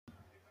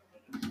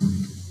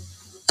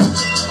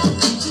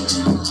They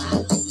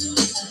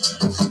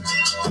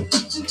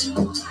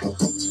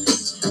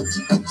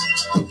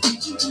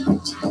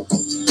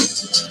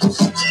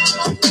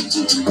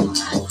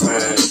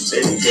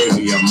done gave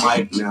me a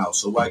mic now,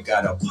 so I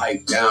gotta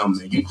pipe down,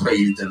 man. You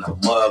crazy than a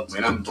mug,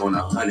 man. I'm doing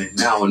 100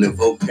 now, and if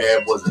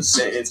vocab was a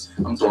sentence,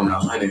 I'm doing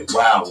 100.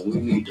 Wow, we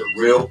need the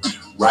real,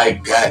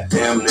 right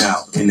goddamn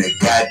now. In the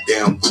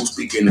goddamn booth,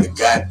 speaking the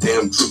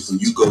goddamn truth,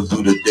 and you go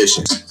through the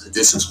dishes. Cause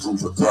this is food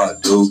for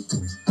thought, dude.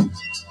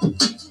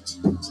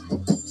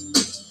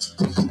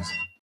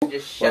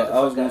 Well,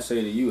 I was gonna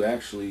say to you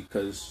actually,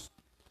 because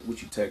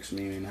what you text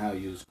me and how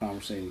you was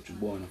conversating with your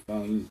boy on the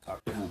phone, you need to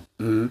talk to him.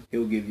 Mm-hmm.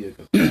 He'll give you a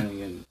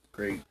compelling and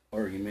great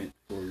argument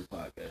for your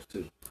podcast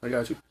too. I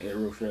got you. Yeah,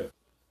 real shit.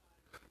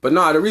 But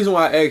nah, the reason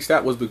why I asked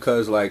that was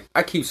because, like,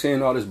 I keep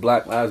seeing all this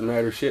Black Lives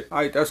Matter shit.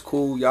 Alright, that's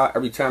cool, y'all.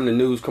 Every time the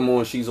news come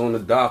on, she's on the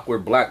dock where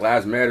Black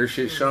Lives Matter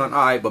shit, Sean.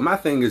 Alright, but my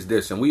thing is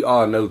this, and we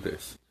all know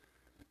this.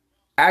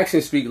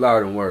 Actions speak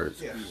louder than words.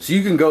 Yeah. So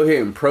you can go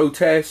ahead and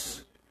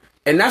protest.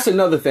 And that's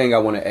another thing I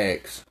want to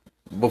ask.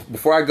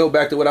 Before I go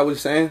back to what I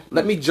was saying,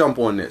 let me jump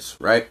on this,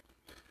 right?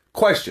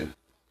 Question.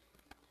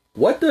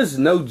 What does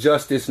no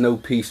justice, no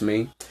peace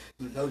mean?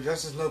 No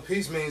justice, no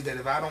peace means that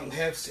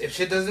if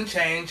shit doesn't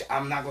change,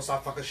 I'm not gonna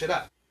stop fucking shit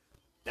up.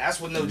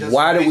 That's what no justice.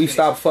 Why did we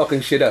stop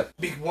fucking shit up?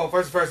 Well,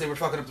 first they were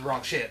fucking up the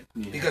wrong shit.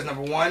 Yeah. Because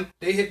number one,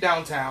 they hit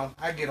downtown.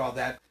 I get all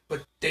that,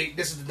 but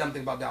this is the dumb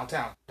thing about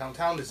downtown.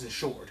 Downtown is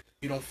insured.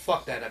 You don't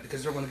fuck that up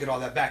because they're going to get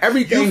all that back.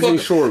 Everything's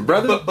insured,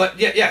 brother. But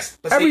yes.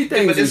 But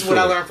everything's but this insured. is what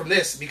I learned from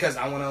this because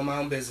I want to own my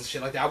own business,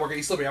 shit like that. I work at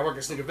East Liberty. I work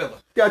at Sneaker Villa.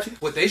 Gotcha.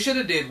 What they should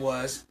have did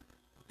was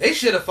they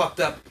should have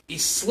fucked up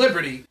East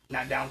Liberty,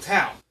 not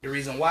downtown. The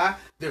reason why?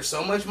 There's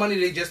so much money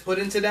they just put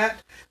into that.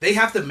 They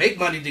have to make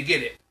money to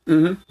get it.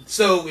 Mm-hmm.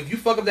 So if you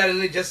fuck up that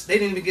and they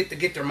didn't even get to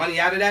get their money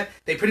out of that,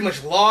 they pretty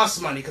much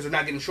lost money because they're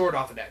not getting insured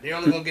off of that. They're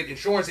only going to get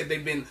insurance if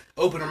they've been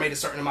open or made a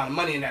certain amount of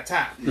money in that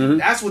time. Mm-hmm.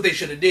 That's what they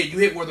should have did. You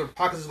hit where their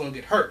pockets is going to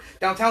get hurt.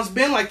 Downtown's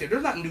been like that.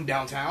 There's not new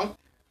downtown.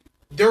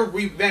 They're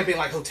revamping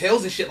like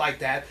hotels and shit like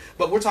that,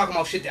 but we're talking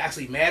about shit that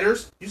actually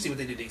matters. You see what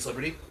they did to East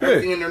Liberty.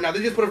 Everything in there now.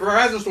 They just put a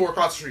Verizon store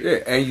across the street.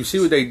 Yeah, and you see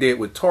what they did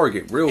with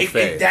Target real fast.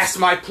 And that's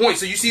my point.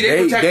 So you see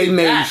they made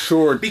that.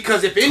 Sure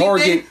because if anything,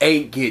 Target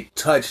ain't get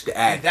touched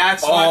at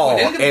that's all.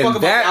 My point. They And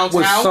that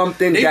was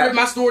something they ripped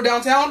my store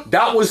downtown.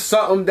 That was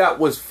something that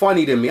was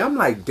funny to me. I'm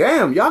like,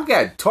 damn, y'all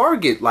got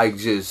Target like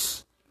just...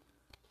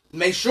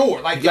 Made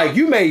sure, like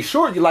you made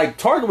sure, like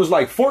Target was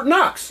like Fort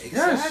Knox.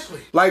 Exactly.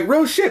 Yes. Like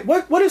real shit.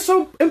 What is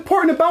so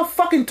important about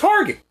fucking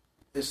Target?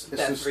 It's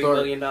 $3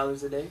 billion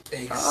a day.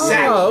 Exactly.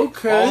 Oh,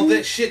 okay. All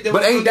that shit.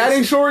 But ain't that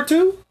insured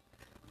too?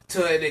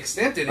 To an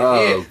extent that it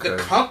is. Okay. The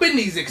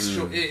company's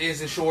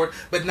is insured,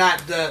 but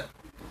not the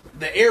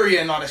area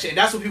and all that shit. And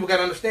that's what people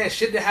gotta understand.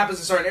 Shit that happens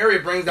in a certain area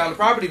brings down the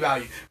property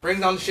value, brings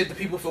down the shit that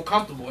people feel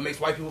comfortable. It makes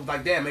white people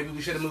like, damn, maybe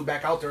we should have moved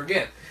back out there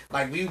again.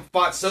 Like, we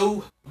fought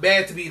so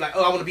bad to be like,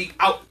 oh, I want to be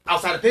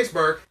outside of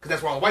Pittsburgh, because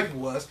that's where all the white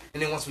people was.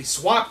 And then once we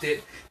swapped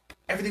it,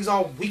 everything's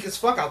all weak as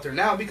fuck out there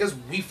now because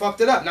we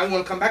fucked it up. Now we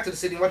want to come back to the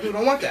city and white people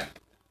don't want that.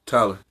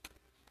 Tyler.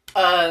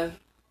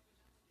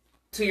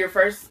 To your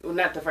first, well,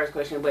 not the first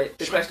question, but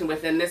the question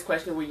within this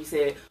question where you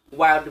said,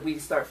 why did we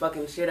start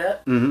fucking shit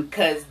up?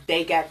 Because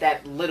they got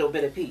that little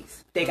bit of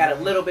peace. They got a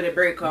little bit of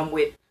breadcrumb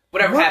with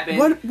whatever happened.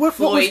 What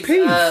was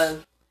peace?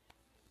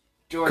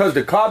 Because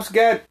the cops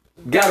got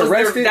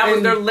arrested.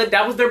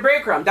 That was their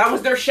breadcrumb. That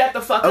was their shut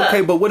the fuck up.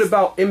 Okay, but what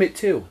about Emmett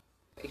Till?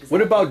 Exactly.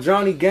 What about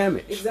Johnny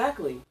Gamage?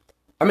 Exactly.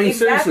 I mean,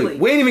 seriously,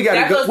 we ain't even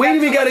got to go. We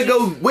ain't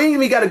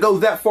even got to go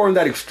that far in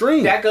that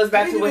extreme. That goes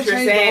back to what you're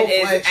saying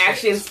is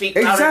actions speak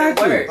louder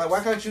than words. Like,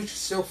 why can't you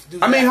still do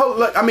that?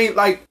 I mean,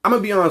 I'm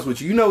gonna be honest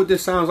with you. You know what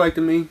this sounds like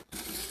to me,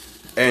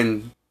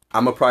 and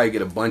I'm gonna probably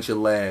get a bunch of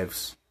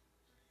laughs.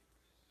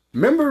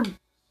 Remember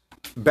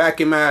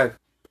back in my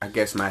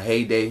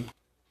heyday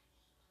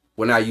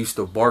when I used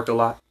to bark a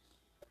lot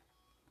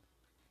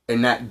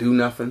and not do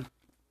nothing,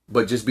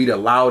 but just be the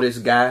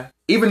loudest guy,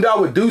 even though I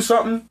would do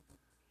something.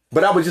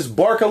 But I would just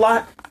bark a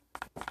lot.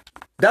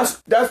 That's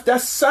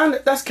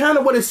kind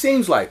of what it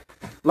seems like.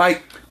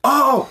 Like,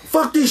 oh,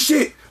 fuck this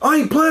shit. I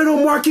ain't playing no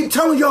more. I keep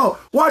telling y'all,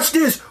 watch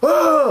this.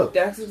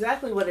 That's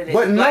exactly what it is.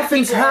 But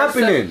nothing's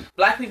happening.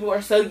 Black people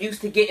are so used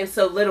to getting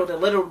so little. The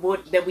little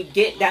that we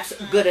get, that's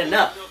good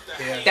enough.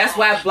 Yeah. That's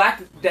why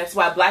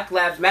Black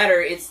Lives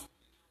Matter.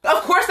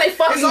 Of course they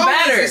fucking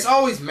matter. It's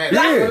always matter.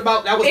 Yeah.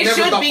 It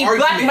should be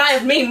Black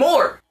Lives mean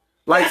more.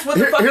 Like, that's what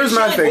the fuck here's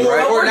my thing,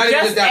 right? We're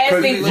just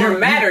asking what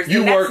matters.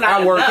 You work,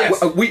 I work.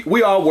 Yes.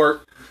 We all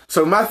work.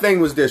 So my thing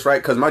was this, right?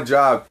 Because my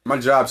job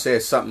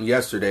said something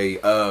yesterday,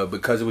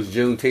 because it was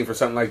Juneteenth or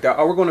something like that.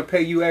 Oh, we're going to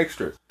pay you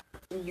extra.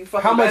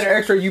 How much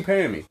extra are you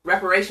paying me?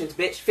 Reparations,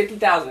 bitch. $50,000.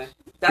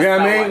 You know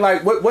what I mean?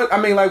 Like what?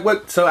 I mean, like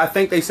what? So I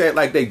think they said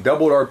like they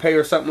doubled our pay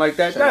or something like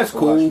that. That's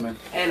cool.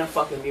 And a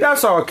fucking music.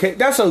 That's okay.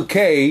 That's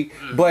okay.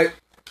 But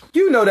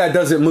you know that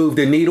doesn't move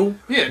the needle.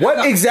 Yeah,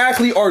 what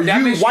exactly are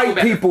you white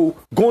people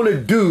going to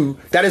do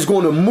that is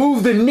going to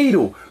move the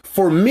needle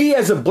for me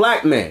as a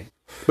black man?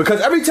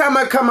 Because every time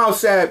I come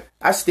outside,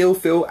 I still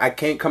feel I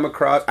can't come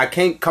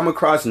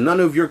across none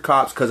of your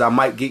cops because I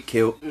might get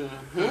killed.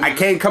 Mm-hmm. I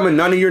can't come in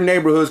none of your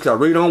neighborhoods because I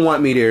really don't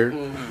want me there.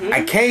 Mm-hmm.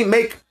 I can't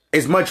make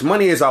as much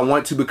money as I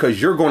want to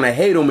because you're going to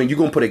hate them and you're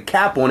going to put a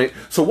cap on it.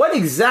 So what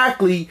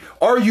exactly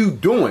are you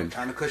doing?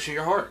 Trying to cushion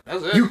your heart.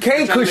 That's it. You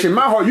can't cushion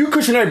my heart. You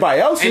cushion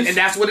everybody else's. And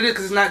that's what it is,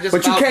 because it's not just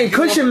but about... But you can't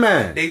cushion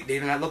mine.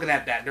 They're not looking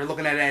at that. They're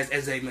looking at it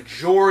as a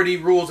majority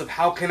rules of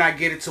how can I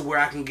get it to where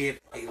I can get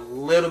a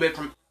little bit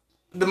from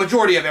the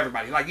majority of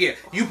everybody. Like, yeah,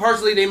 you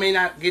personally, they may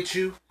not get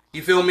you.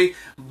 You feel me?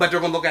 But they're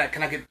going to look at,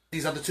 can I get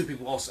these other two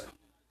people also?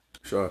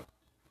 Sure.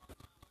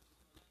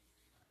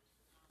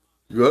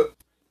 Good.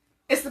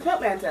 It's the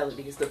pimp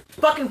mentality. It's the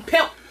fucking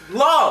pimp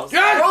laws,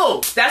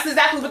 rules. That's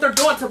exactly what they're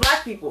doing to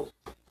black people.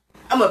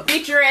 I'm gonna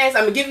beat your ass.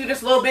 I'm gonna give you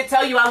this little bit,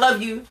 tell you I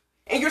love you,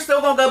 and you're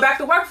still gonna go back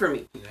to work for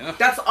me. Yeah.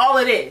 That's all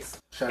it is.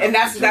 And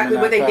that's exactly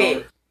what they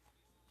did.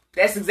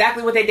 That's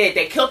exactly what they did.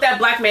 They killed that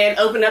black man,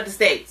 opened up the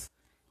states,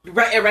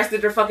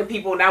 arrested their fucking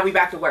people. Now we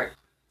back to work.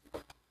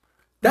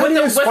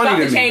 What's about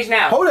to change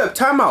now? Hold up,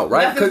 time out,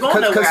 right?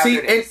 Because see,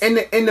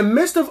 in the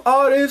midst of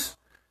all this,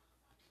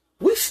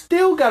 we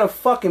still got a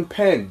fucking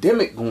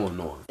pandemic going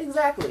on.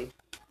 Exactly.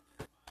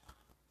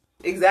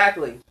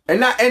 And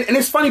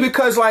it's funny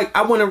because like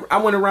I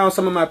went around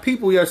some of my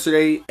people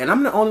yesterday, and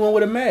I'm the only one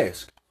with a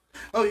mask.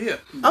 Oh yeah.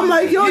 I'm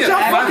like, yo,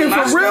 y'all fucking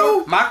for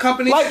real? My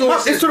company like,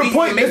 it's to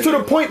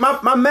the point.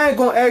 My man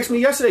gonna ask me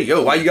yesterday,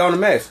 yo, why you got on a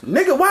mask,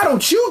 nigga? Why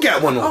don't you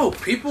get one on? Oh,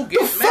 people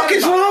get the fuck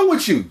is wrong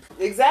with you?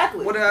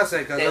 Exactly. What did I say?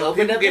 Because they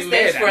opened up the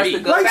states for us to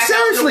go like back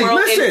seriously, out the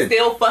world listen. And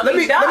still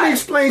fucking let me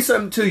explain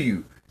something to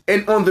you.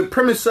 And on the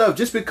premise of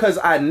just because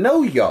I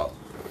know y'all,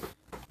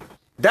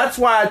 that's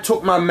why I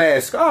took my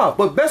mask off.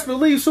 But best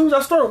believe, as soon as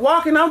I start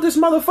walking out this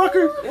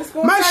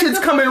motherfucker, my shit's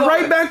coming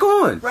right back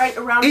on. Right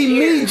around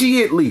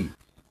immediately.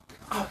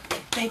 Oh,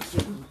 thank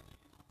you.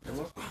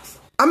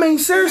 I mean,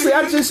 seriously,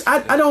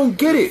 I don't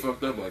get it.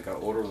 Fucked up, like I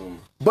ordered them.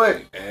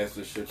 But as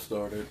the shit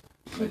started.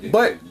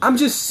 But I'm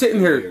just sitting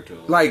here,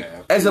 like,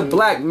 as a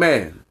black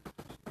man.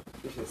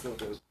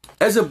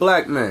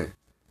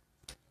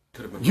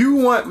 You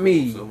want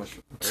me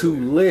to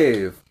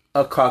live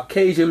a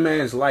Caucasian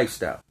man's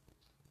lifestyle?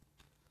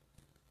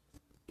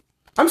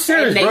 I'm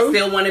serious, and bro. They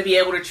still want to be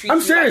able to treat I'm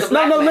you serious.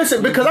 Like a black man.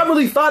 Listen, because I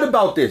really thought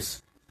about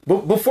this.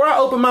 But before I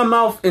opened my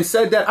mouth and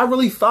said that, I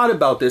really thought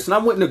about this, and I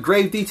went into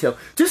grave detail.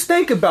 Just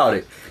think about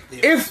it.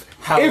 If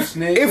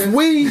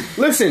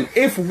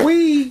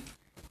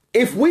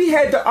we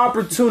had the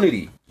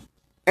opportunity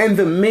and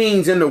the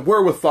means and the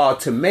wherewithal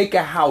to make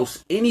a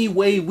house any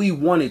way we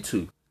wanted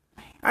to,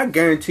 I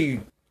guarantee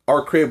you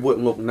our crib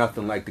wouldn't look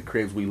nothing like the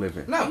cribs we live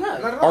in. No,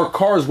 not at all. Our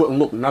cars wouldn't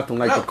look nothing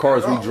like the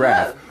cars we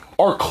drive.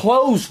 Our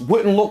clothes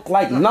wouldn't look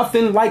like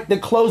nothing like the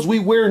clothes we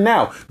wear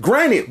now.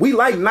 Granted, we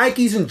like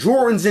Nikes and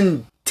Jordans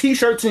and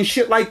T-shirts and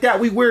shit like that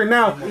we wear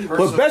now,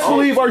 but best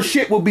believe our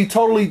shit will be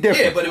totally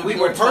different. Yeah, but if we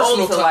were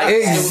personal to like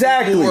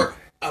exactly,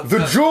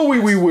 the jewelry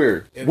we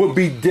wear would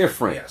be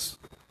different. Yes.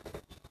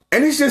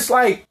 And it's just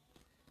like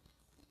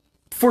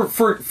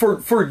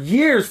for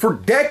years, for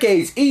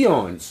decades,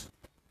 eons,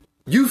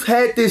 you've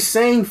had this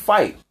same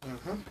fight.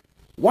 Mm-hmm.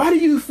 Why do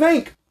you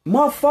think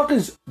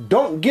motherfuckers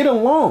don't get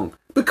along?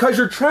 Because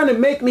you're trying to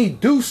make me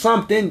do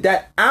something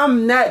that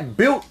I'm not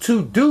built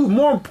to do.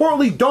 More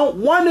importantly, don't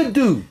want to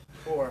do.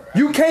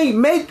 You can't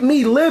make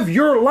me live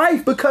your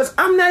life because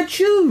I'm not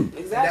you.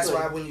 Exactly. That's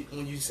why when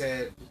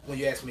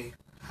you asked me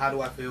how do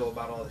I feel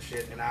about all this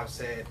shit, and I've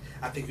said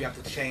I think you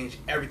have to change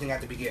everything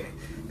at the beginning.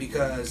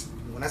 Because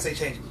when I say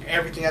change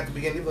everything at the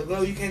beginning, they're like,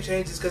 no, you can't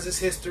change this because it's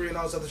history and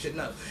all this other shit.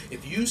 No.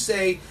 If you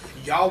say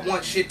y'all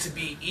want shit to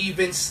be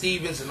even,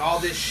 Stevens, and all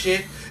this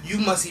shit, you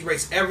must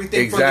erase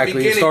everything from the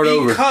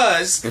beginning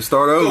because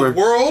the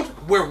world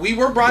where we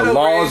were brought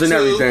up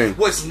into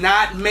was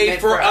not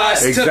made for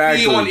us to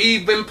be on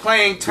even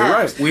playing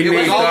terms. Right. It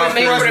was always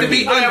for us to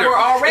be under. We're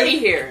already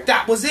here.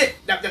 That was it.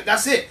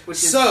 That's it.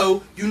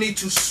 So you need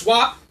to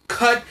swap,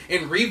 cut,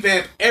 and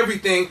revamp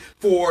everything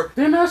for.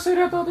 Didn't I say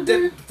that the other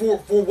day? For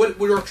what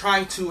we were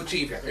trying to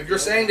achieve here. If you're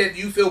saying that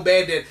you feel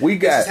bad that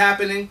this is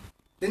happening,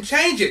 then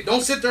change it.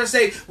 Don't sit there and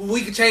say, well,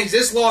 we can change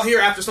this law here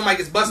after somebody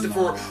gets busted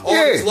for all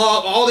this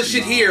law, all this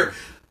shit here.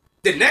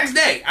 The next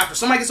day, after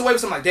somebody gets away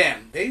with something, like,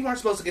 damn, they weren't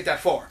supposed to get that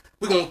far.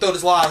 We're going to throw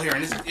this law out here,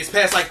 and it's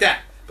passed like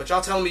that. But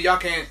y'all telling me y'all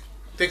can't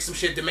fix some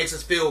shit that makes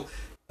us feel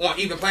on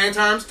even playing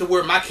terms to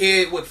where my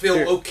kid would feel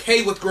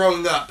okay with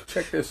growing up.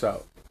 Check this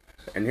out.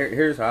 And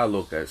here's how I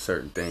look at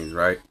certain things,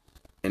 right?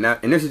 And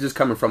this is just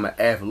coming from an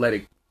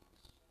athletic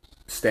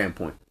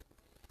standpoint.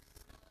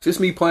 Just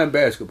me playing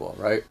basketball,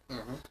 right?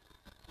 Mm-hmm.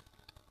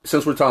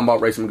 Since we're talking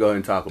about race, I'm going to go ahead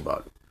and talk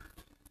about it.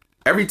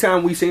 Every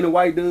time we seen a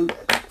white dude,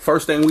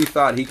 first thing we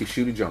thought he could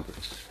shoot a jumper.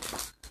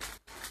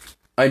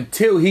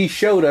 Until he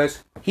showed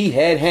us he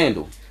had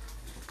handle.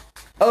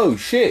 Oh,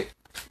 shit.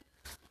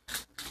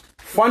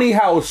 Funny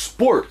how a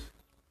sport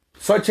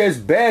such as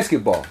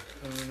basketball,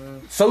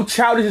 so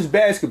childish as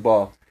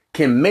basketball,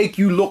 can make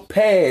you look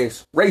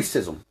past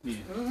racism.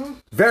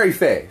 Very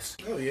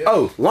fast.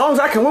 Long as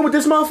I can win with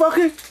this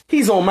motherfucker,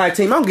 he's on my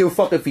team. I don't give a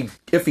fuck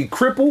if he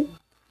crippled,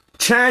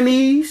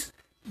 Chinese,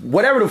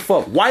 whatever the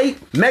fuck, white,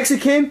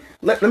 Mexican.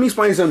 Let me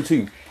explain something to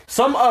you.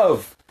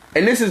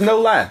 And this is no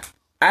lie,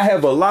 I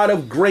have a lot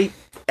of great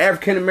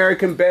African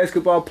American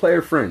basketball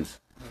player friends.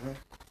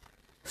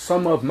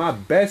 Some of my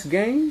best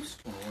games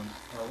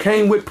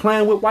came with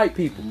playing with white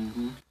people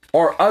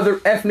or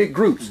other ethnic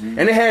groups.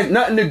 And it has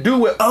nothing to do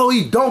with,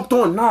 he dunked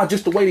on. Nah,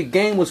 just the way the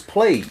game was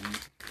played.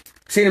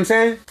 See what I'm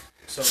saying?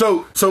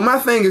 So my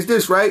thing is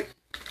this, right?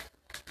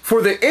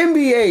 For the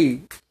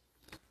NBA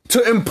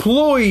to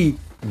employ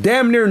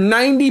damn near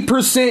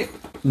 90%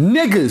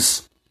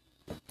 niggas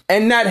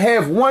and not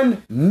have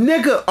one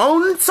nigga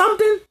own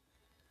something?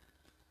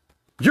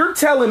 You're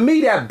telling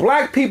me that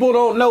black people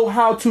don't know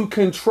how to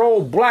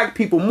control black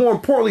people, more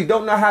importantly,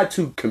 don't know how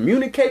to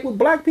communicate with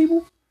black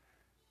people?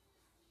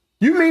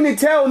 You mean to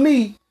tell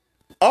me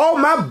all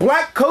my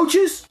black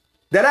coaches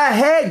that I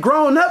had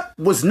growing up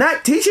was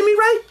not teaching me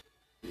right?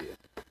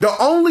 The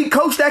only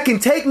coach that can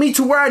take me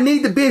to where I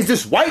need to be is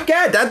this white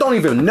guy that I don't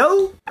even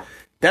know?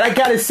 That I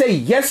gotta say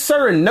yes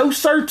sir and no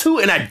sir to,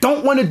 and I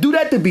don't want to do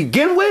that to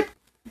begin with?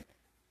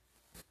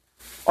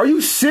 Are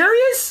you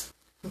serious?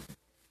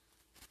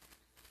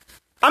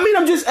 I mean,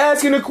 I'm just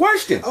asking a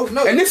question. Oh,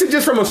 no. And this is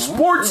just from a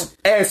sports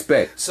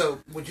aspect. So,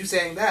 with you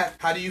saying that,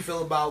 how do you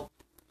feel about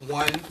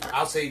one,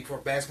 I'll say for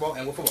basketball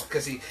and with football?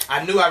 Because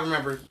I knew I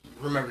remembered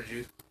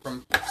you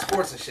from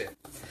sports and shit.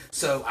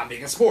 So, I'm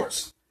big in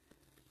sports.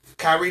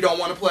 Kyrie don't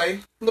want to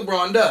play.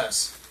 LeBron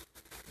does.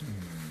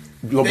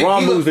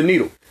 LeBron moves the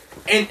needle.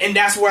 And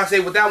that's where I say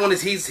with that one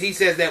is he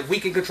says that we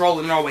can control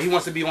it in our way. He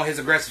wants to be on his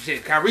aggressive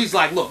shit. Kyrie's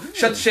like, look,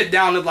 shut the shit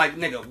down. And like,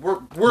 nigga,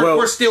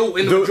 we're still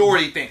in the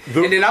majority thing.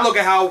 And then I look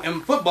at how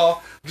in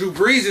football, Drew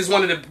Brees is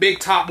one of the big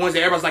top ones that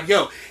everybody's like,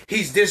 yo,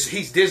 he's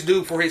this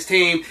dude for his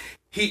team.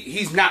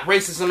 He's not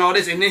racist and all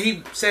this. And then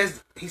he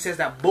says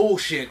that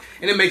bullshit,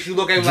 and it makes you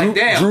look at him like,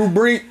 damn. Drew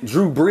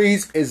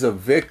Brees is a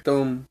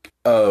victim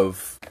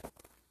of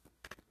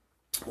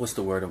what's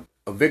the word?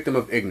 A victim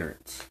of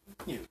ignorance.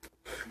 Yeah.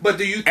 But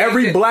do you think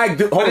every black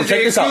dude? Hold on,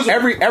 check this out.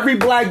 Every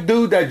black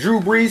dude that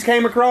Drew Brees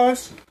came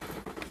across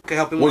could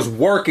help him was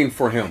working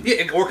for him.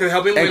 Yeah, or could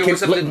help him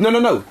win.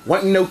 No.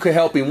 What could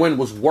help him win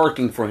was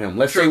working for him.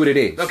 Let's say what it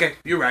is. Okay,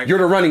 you're right. You're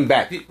the running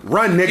back.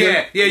 Run,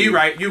 nigga. Yeah, you're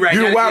right. You're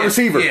the wide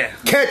receiver. Yeah.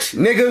 Catch,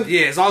 nigga.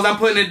 Yeah, as long as I'm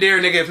putting it there,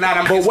 nigga. If not,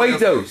 I'm. But wait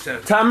though,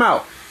 time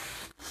out.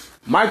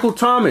 Michael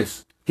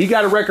Thomas, he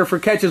got a record for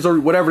catches or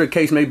whatever the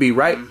case may be,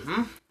 right?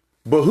 Mm-hmm.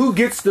 But who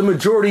gets the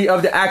majority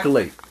of the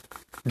accolade?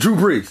 Drew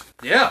Brees.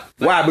 Yeah.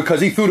 Why? Because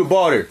he threw the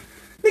ball there.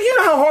 Nigga, you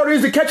know how hard it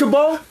is to catch a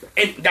ball?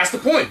 And that's the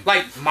point.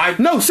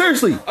 No,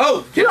 seriously.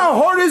 Oh. You know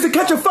how hard it is to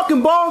catch a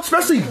fucking ball?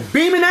 Especially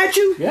beaming at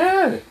you?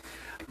 Yeah.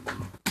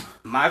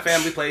 My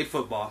family played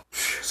football.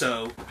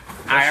 So,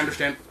 I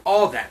understand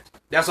all that.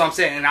 That's what I'm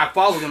saying. And I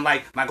follow him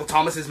like Michael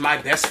Thomas is my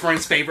best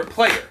friend's favorite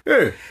player.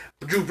 Yeah.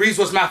 Drew Brees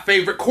was my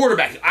favorite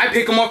quarterback. I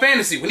pick him on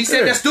fantasy. When he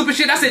said that stupid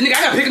shit, I said, nigga,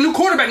 I gotta pick a new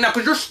quarterback now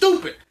because you're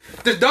stupid.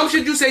 The dumb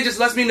shit you say just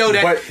lets me know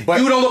that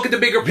you don't look at the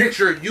bigger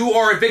picture. You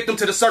are a victim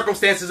to the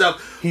circumstances of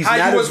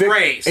how you was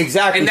raised.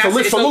 Exactly. And that's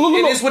it. So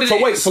it is what it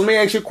is. Wait, so let me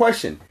ask you a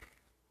question.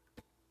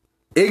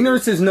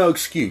 Ignorance is no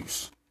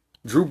excuse.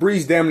 Drew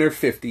Brees damn near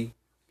 50.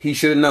 He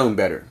should have known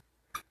better.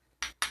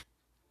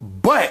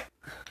 But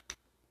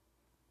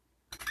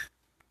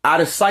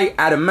out of sight,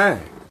 out of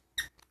mind.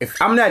 If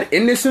I'm not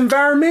in this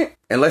environment,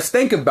 and let's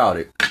think about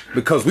it,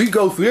 because we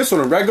go through this on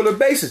a regular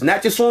basis,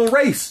 not just on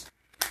race.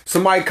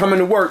 Somebody coming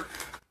to work,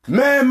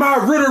 man, my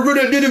Ritter,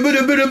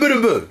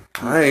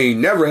 I ain't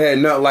never had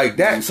nothing like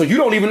that. So you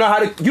don't even know how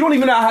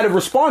to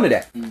respond to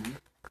that. Mm-hmm.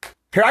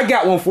 Here, I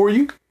got one for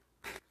you.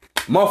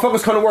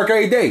 Motherfuckers come to work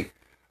every day.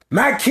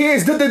 My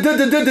kids,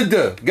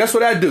 Guess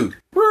what I do?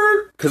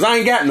 Because I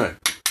ain't got none.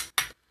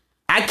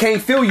 I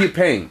can't feel your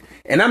pain.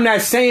 And I'm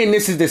not saying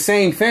this is the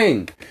same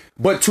thing.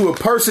 But to a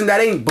person that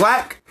ain't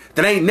black,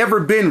 that ain't never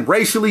been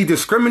racially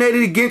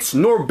discriminated against,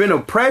 nor been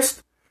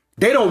oppressed,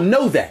 they don't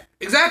know that.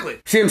 Exactly.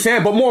 See what I'm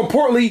saying? But more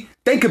importantly,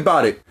 think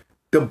about it.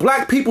 The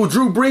black people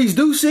Drew Brees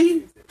do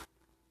see,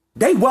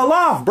 they well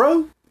off,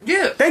 bro.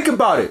 Yeah. Think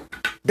about it.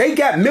 They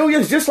got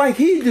millions just like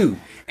he do.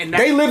 And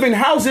they live in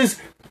houses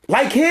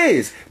like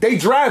his. They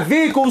drive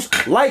vehicles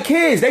like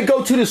his. They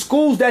go to the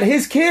schools that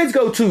his kids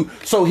go to.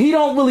 So he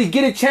don't really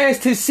get a chance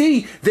to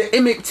see the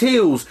Emmett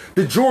Tills,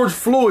 the George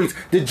Floyds,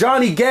 the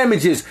Johnny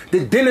Gamages,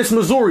 the Dennis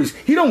Missouris.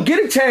 He don't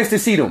get a chance to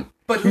see them.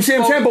 But you see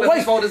what I'm saying? But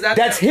wait,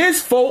 that's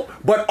his fault,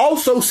 but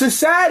also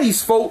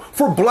society's fault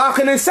for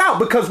blocking us out.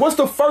 Because what's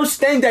the first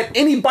thing that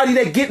anybody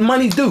that get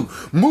money do?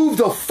 Move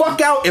the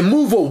fuck out and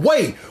move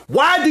away.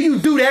 Why do you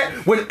do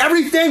that when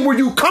everything where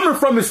you coming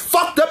from is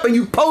fucked up and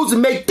you pose to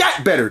make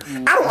that better?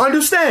 I don't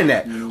understand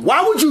that.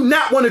 Why would you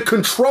not want to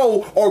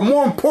control or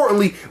more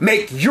importantly,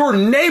 make your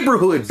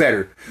neighborhood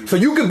better? So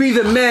you could be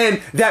the man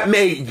that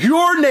made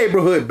your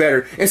neighborhood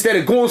better instead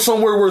of going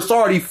somewhere where it's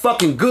already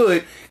fucking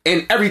good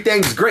and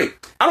everything's great.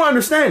 I don't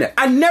understand that.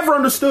 I never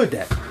understood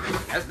that.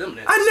 That's them.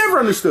 I never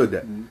understood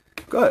that.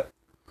 Go ahead.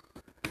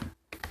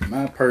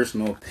 my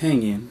personal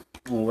opinion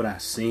on what I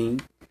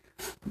seen,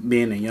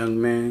 being a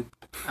young man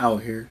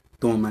out here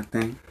doing my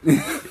thing.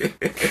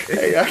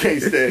 Hey, I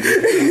can't stand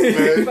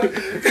it,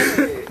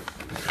 man.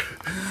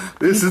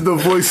 This is the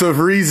voice of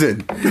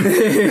reason.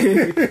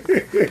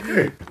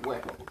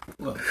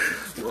 Well,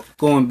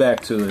 going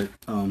back to it,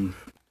 on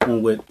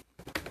what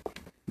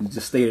you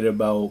just stated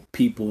about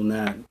people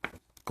not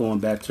going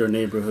back to their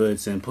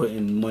neighborhoods and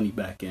putting money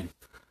back in.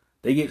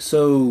 They get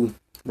so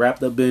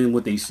wrapped up in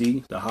what they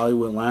see, the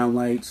Hollywood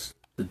limelights,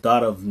 the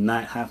thought of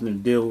not having to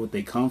deal with what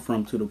they come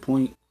from, to the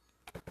point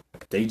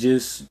they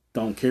just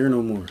don't care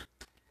no more.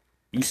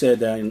 You said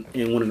that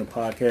in one of the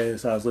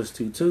podcasts I was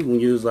listening to too,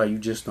 when you was like, you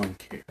just don't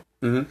care.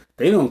 Mm-hmm.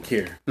 They don't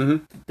care.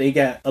 Mm-hmm. They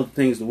got other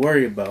things to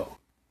worry about.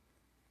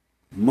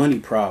 Money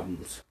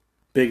problems,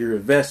 bigger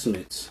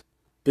investments,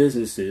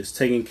 businesses,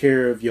 taking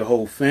care of your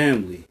whole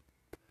family.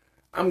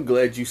 I'm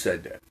glad you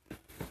said that.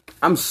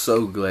 I'm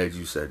so glad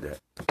you said that.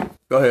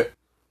 Go ahead.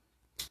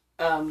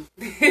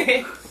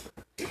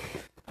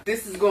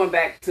 This is going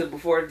back to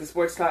before the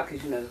sports talk,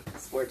 because, you know,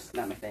 sports is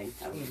not my thing.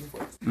 I don't do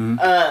sports.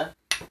 Mm-hmm.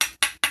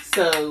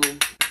 So,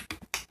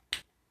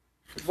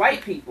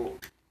 white people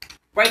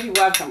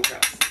I've come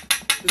across.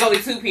 There's only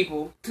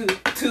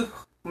two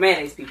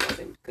mayonnaise people, I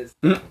think, because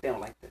they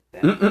don't like that.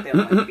 They don't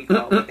like to be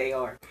called what they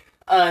are.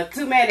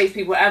 Two mayonnaise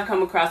people I've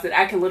come across that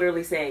I can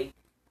literally say,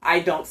 I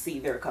don't see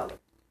their color.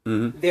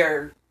 Mm-hmm.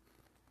 They're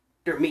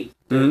me.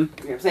 Mm-hmm. You know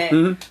what I'm saying?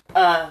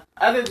 Mm-hmm.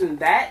 Other than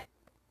that,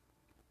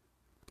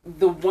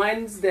 the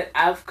ones that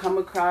I've come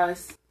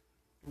across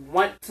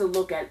want to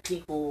look at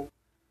people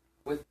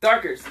with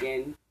darker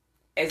skin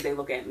as they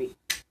look at me,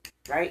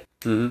 right?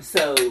 Mm-hmm.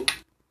 So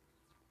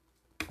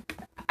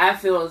I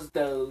feel as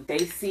though they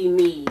see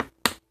me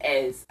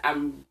as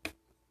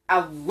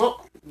I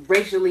look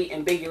racially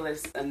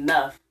ambiguous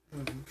enough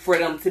for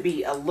them to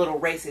be a little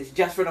racist,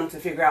 just for them to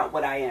figure out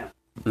what I am.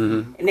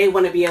 Mm-hmm. And they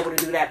want to be able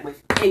to do that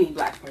with any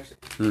black person.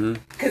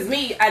 Because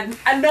me,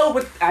 I know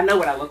what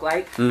I look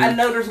like. Mm-hmm. I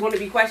know there's going to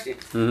be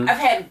questions. Mm-hmm. I've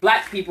had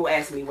black people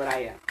ask me what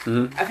I am.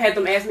 Mm-hmm. I've had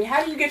them ask me,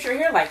 "How do you get your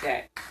hair like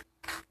that?"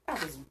 I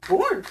was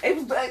born.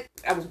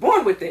 I was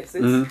born with this.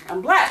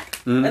 I'm black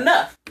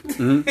enough.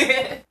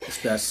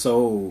 It's that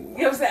soul.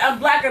 You know what I'm saying? I'm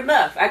black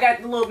enough. I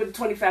got a little bit of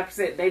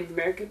 25% Native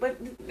American, but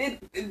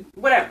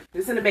whatever.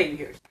 It's in the baby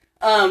hairs.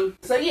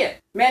 So yeah,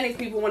 mayonnaise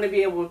people want to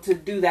be able to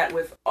do that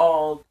with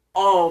all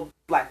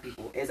black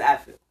people, as I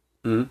feel.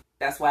 Mm-hmm.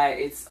 That's why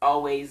it's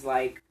always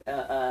like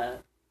a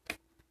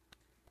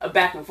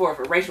back and forth,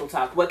 a racial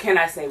talk. What can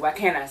I say? What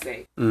can't I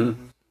say?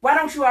 Mm-hmm. Why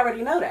don't you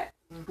already know that?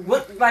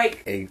 What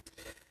like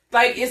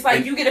it's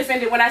like you get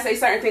offended when I say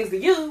certain things to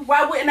you.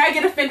 Why wouldn't I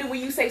get offended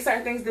when you say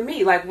certain things to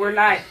me? Like we're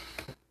not.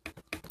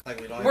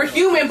 We're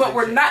human, but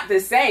we're not the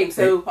same.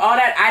 So all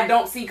that I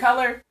don't see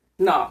color.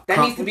 No, that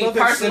needs to be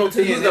personal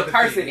to who the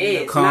person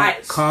is,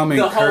 not common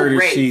the whole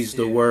race. Courtesy's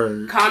the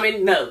word.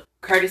 Common, no.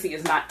 Courtesy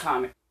is not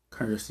common.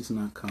 Courtesy's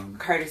not common.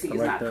 Courtesy is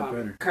not common.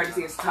 Better.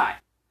 Courtesy is taught.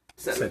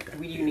 So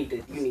you need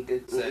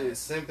to.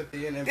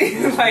 Sympathy and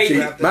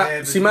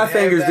empathy. See, my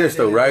thing is this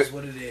though, right?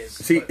 What it is.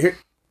 See, here,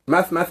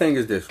 my thing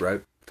is this,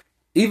 right?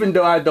 Even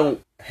though I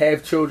don't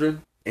have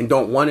children and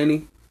don't want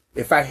any,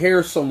 if I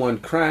hear someone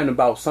crying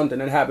about something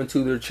that happened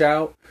to their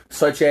child,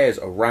 such as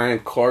a Ryan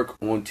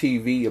Clark on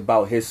TV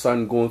about his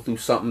son going through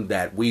something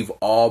that we've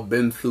all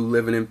been through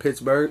living in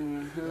Pittsburgh.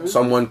 Mm-hmm.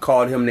 Someone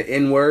called him the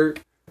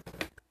N-word,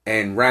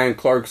 and Ryan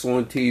Clark's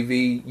on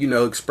TV, you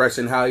know,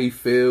 expressing how he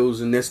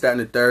feels and this, that, and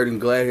the third, and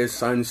glad his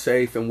son's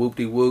safe and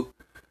whoop-de-whoop.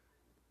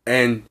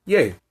 And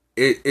yeah,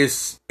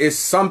 it's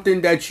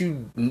something that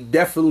you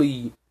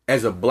definitely,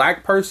 as a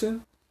black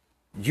person,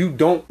 you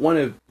don't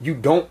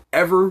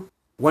ever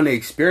want to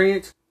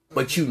experience,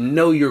 but you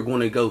know you're going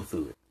to go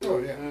through it. Oh,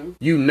 yeah.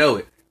 You know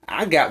it.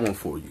 I got one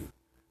for you.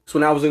 It's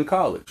when I was in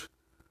college.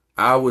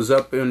 I was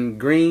up in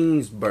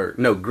Greene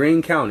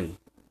County.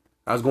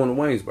 I was going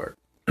to Waynesburg.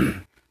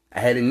 I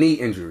had a knee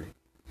injury.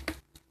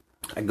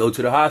 I go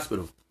to the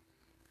hospital.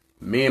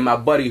 Me and my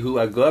buddy who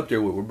I go up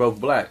there with, we're both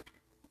black.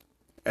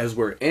 As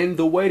we're in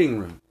the waiting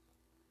room,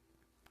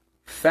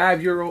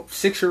 6-year-old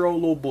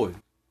little boy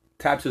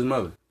taps his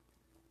mother.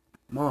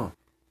 Mom,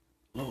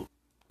 look,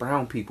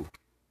 brown people.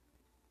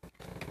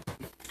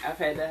 I've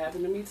had that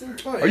happen to me too.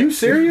 Oh, yeah. Are you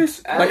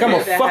serious? Like I'm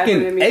a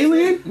fucking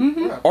alien?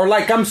 Mm-hmm. Or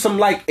like I'm some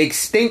like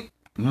extinct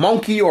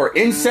monkey or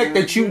insect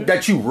that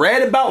you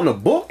read about in a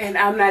book? And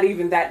I'm not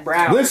even that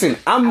brown. Listen,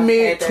 I'm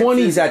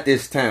mid-20s at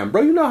this time.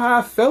 Bro, you know how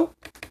I felt?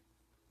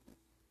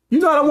 You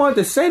know what I wanted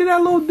to say to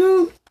that little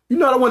dude? You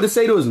know what I wanted to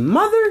say to his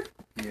mother?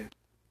 Yeah.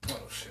 Oh,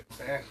 shit,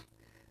 man.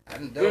 I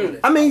didn't know it.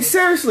 I mean,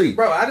 seriously.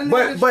 Bro, I didn't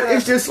know But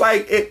it's just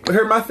like,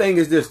 here, my thing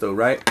is this, though,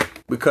 right?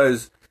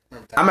 Because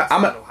I'm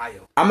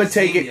gonna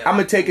take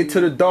it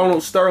to the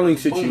Donald Sterling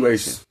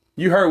situation.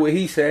 You heard what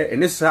he said,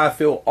 and this is how I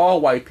feel all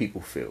white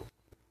people feel.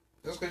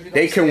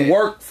 They can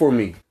work for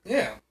me.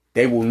 Yeah.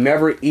 They will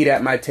never eat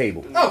at my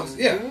table. Oh,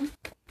 yeah.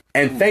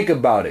 And think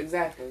about it.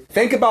 Exactly.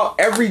 Think about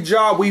every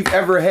job we've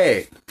ever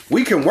had.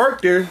 We can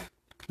work there.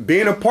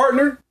 Being a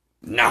partner?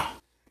 No.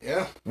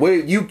 Yeah. Where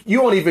you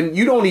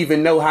don't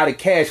even know how to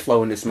cash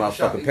flow in this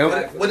motherfucker,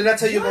 pimp. What did I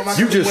tell you about my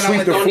You just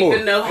sweep the Don't floor.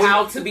 even know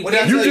how to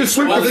begin. You just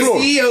sweep the floor.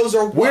 CEOs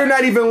are We're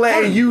not even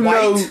letting you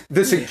know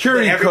the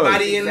security code.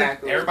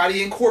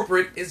 Everybody in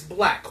corporate is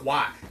black.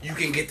 Why? You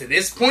can get to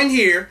this point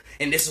here,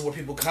 and this is where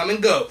people come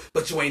and go,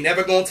 but you ain't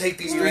never gonna take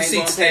these 3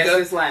 seats,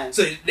 nigga.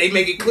 So they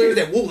make it clear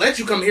that we'll let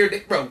you come here,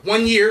 bro.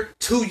 1 year,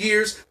 2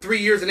 years, 3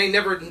 years, and they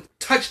never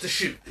touch the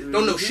shoe.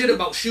 Don't know shit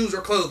about shoes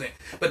or clothing,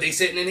 but they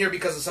sitting in here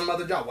because of some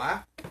other job. Why?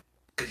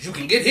 Because you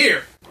can get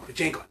here, but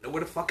you ain't going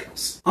nowhere the fuck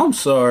else. I'm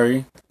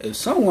sorry. If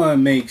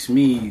someone makes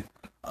me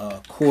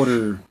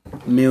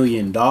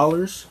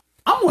 $250,000,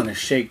 I'm going to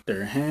shake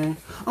their hand.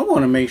 I'm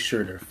going to make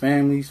sure their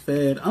family's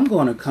fed. I'm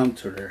going to come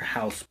to their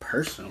house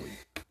personally.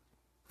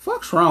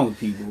 Fuck's wrong with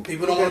people?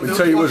 People don't want to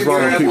tell you what's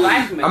wrong with people.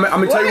 I'm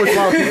gonna tell you what's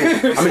wrong with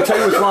people. I'm gonna tell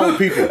you what's wrong with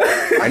people.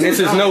 And this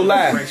is no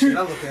lie.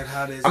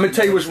 I'm gonna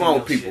tell you what's wrong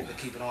with people.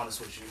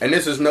 And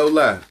this is no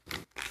lie.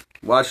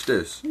 Watch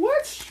this.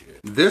 What?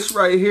 This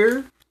right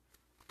here,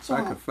 if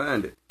I can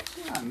find it.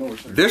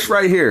 This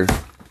right here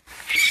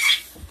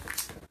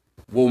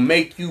will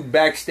make you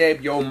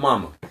backstab your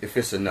mama if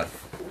it's enough.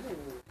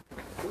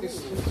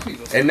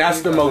 And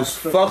that's the most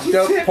fucked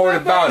up part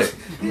about it.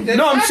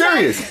 No, I'm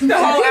serious.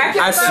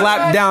 I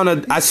slapped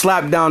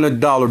down a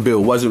dollar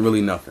bill. Wasn't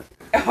really nothing.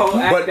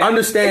 But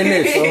understand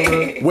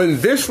this.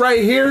 When this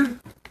right here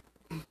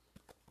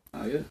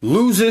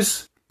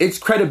loses its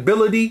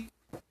credibility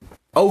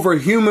over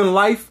human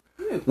life,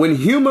 when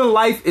human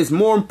life is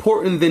more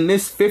important than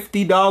this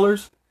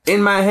 $50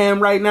 in my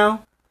hand right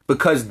now,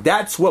 because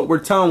that's what we're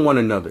telling one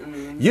another.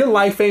 Your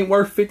life ain't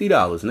worth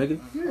 $50, nigga.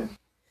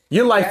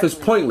 Your life is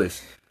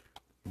pointless.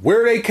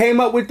 Where they came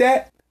up with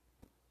that,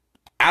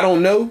 I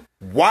don't know.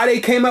 Why they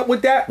came up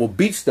with that, well,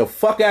 beats the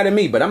fuck out of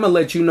me. But I'm going to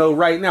let you know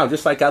right now,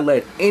 just like I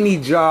let any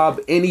job,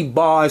 any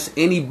boss,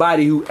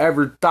 anybody who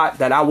ever thought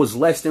that I was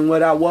less than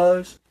what I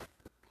was,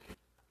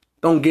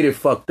 don't get it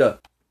fucked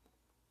up.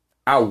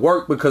 I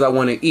work because I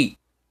want to eat.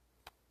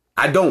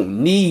 I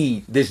don't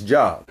need this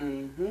job.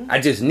 I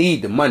just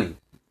need the money.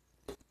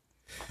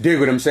 Dig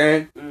what I'm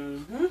saying?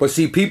 But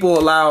see, people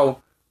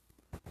allow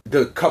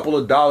the couple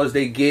of dollars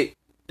they get,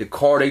 the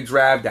car they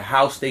drive, the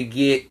house they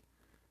get,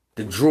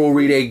 the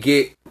jewelry they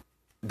get,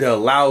 to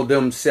allow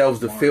themselves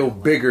to feel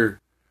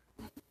bigger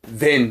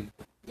than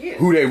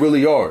who they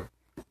really are.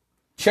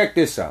 Check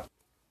this out.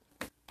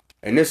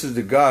 And this is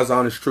the God's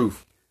honest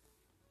truth.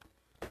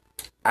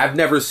 I've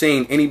never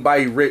seen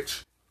anybody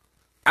rich.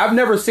 I've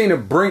never seen a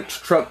Brinks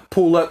truck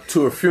pull up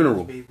to a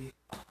funeral.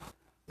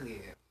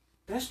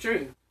 That's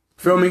true.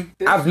 Feel me?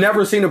 I've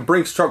never seen a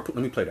Brinks truck. Let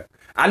me play that.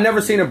 I've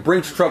never seen a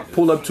Brinks truck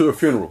pull up to a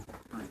funeral.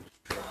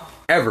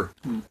 Ever.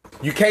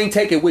 You can't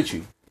take it with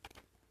you.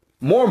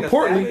 More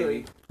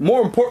importantly,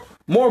 more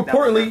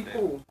importantly,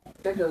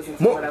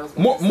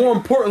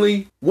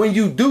 when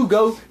you do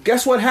go,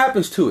 guess what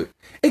happens to it?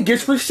 It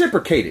gets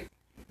reciprocated.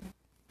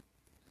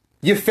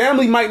 Your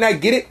family might not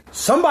get it.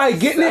 Somebody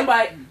getting it.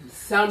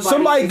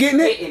 Somebody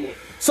getting it.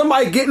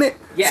 Somebody getting it.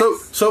 Yes.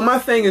 So my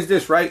thing is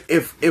this, right?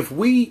 If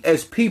we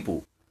as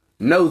people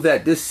know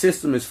that this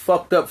system is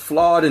fucked up,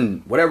 flawed,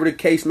 and whatever the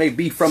case may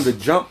be from the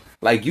jump,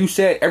 like you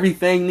said,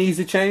 everything needs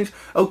to change.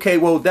 Okay,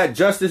 well, that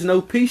justice,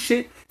 no peace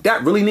shit,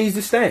 that really needs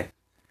to stand.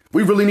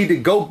 We really need to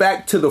go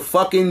back to the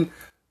fucking,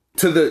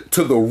 to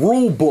the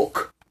rule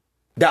book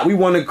that we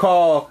want to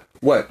call,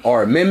 what,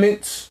 our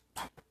amendments?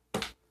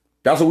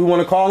 That's what we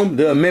want to call them,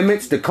 the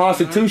amendments, the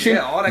Constitution.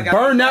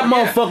 Burn that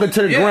motherfucker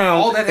to the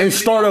ground and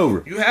start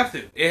over. You have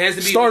to. It has to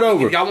be. Start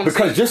over.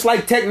 Because just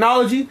like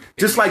technology,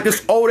 just like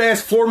this old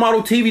ass floor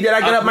model TV that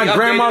I got at my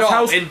grandma's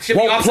house,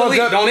 won't plug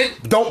up.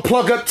 Don't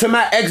plug up to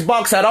my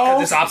Xbox at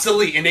all. It's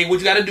obsolete, and what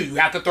you got to do, you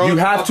have to throw it away. You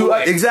have to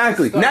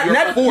exactly. Not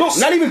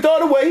even throw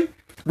it away.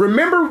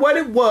 Remember what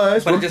it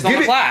was. But it just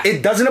don't apply.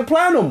 It doesn't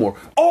apply no more.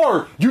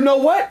 Or you know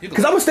what?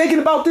 Because I was thinking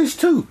about this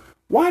too.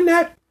 Why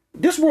not?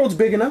 This world's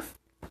big enough.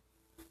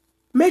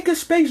 Make a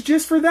space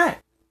just for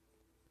that.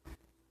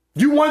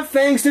 You want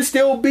things to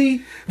still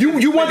be.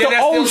 You want the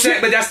old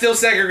shit, but that's still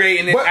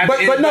segregating. But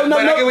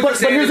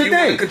here's the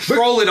thing.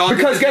 Control it all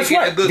because guess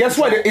what? Guess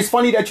what? It's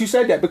funny that you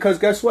said that because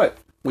guess what?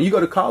 When you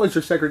go to college,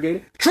 you're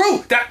segregated.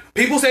 True. That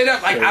people say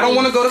that like I don't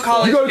want to go to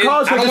college. You go to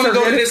college. I don't want to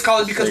go to this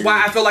college because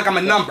why? I feel like I'm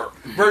a number.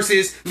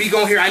 Versus me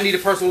going here, I need a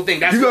personal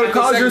thing. That's you go to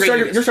college. You're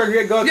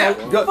segregated. Go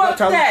fuck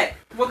that.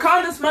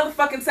 Wakanda's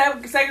motherfucking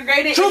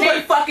segregated and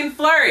they fucking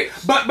flourish.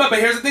 But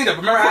here's the thing though.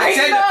 Remember how I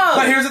said that?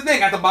 But here's the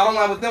thing. At the bottom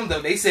line with them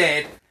though, they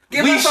said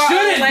we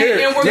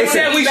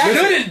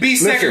shouldn't be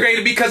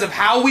segregated because of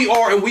how we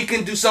are and we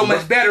can do so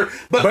much better.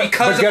 But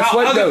because of how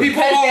other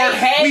people are,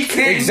 we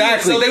can't.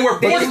 Exactly. So they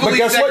were forcefully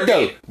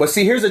segregated. But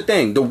see, here's the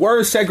thing. The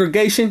word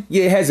segregation,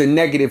 it has a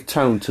negative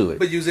tone to it.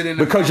 But use it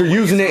because you're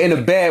using it in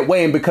a bad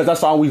way and because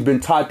that's all we've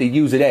been taught to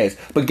use it as.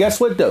 But guess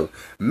what though?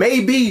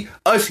 Maybe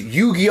us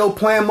Yu-Gi-Oh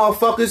playing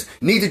motherfuckers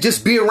need to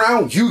just be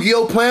around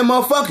Yu-Gi-Oh playing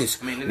motherfuckers.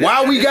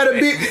 Why we gotta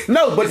be...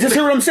 No, but just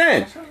hear what I'm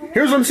saying.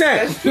 Here's what I'm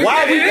saying.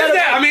 Why we gotta,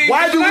 that. I mean,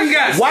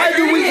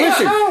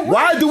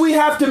 why do we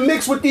have to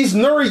mix with these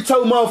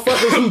Naruto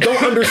motherfuckers who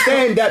don't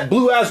understand that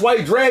blue ass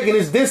white dragon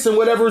is this and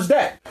whatever is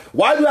that?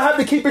 Why do I have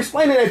to keep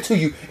explaining that to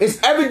you?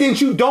 It's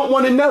evident you don't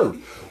want to know.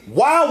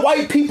 Why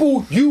white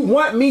people you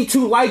want me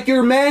to like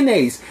your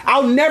mayonnaise?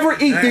 I'll never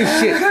eat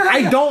this shit.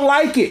 I don't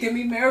like it. Give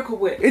me Miracle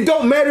Whip. It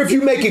don't matter if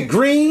you make it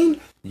green,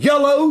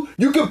 yellow,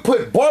 you can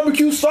put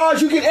barbecue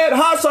sauce, you can add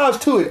hot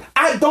sauce to it.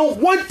 I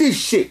don't want this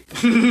shit.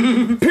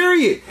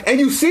 Period. And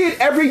you see it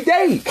every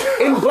day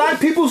in black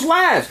people's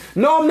lives.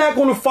 No, I'm not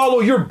going to follow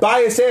your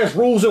bias ass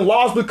rules and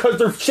laws because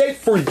they're shaped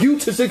for you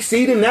to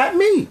succeed and not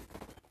me.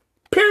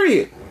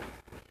 Period.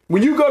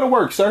 When you go to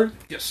work, sir.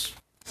 Yes.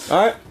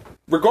 All right.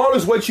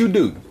 Regardless what you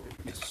do.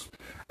 Yes.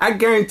 I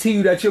guarantee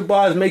you that your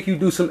boss make you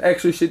do some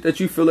extra shit that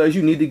you feel as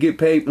you need to get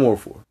paid more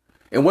for.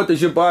 And what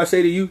does your boss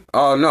say to you?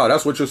 Oh, no,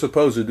 that's what you're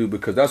supposed to do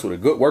because that's what a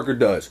good worker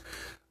does.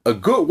 A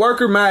good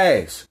worker, my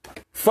ass.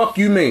 Fuck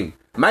you mean.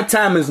 My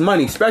time is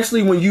money,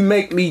 especially when you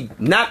make me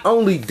not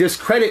only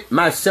discredit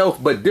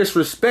myself, but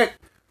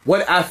disrespect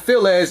what I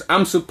feel as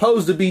I'm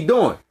supposed to be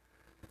doing.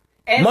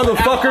 And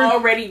motherfucker, I'm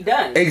already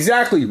done.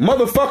 Exactly.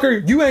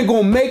 Motherfucker, you ain't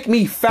gonna make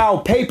me file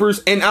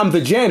papers and I'm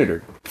the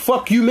janitor.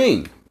 Fuck you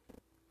mean.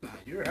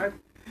 You're right.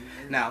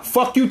 Now,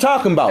 fuck you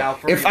talking about.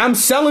 If I'm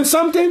selling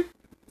something,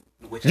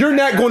 you're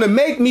not going to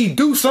make me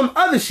do some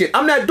other shit.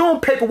 I'm not doing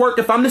paperwork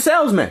if I'm the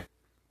salesman.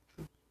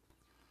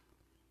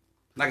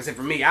 Like I said,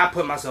 for me, I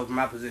put myself in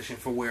my position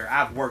for where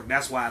I've worked.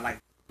 That's why,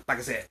 like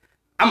I said,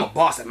 I'm a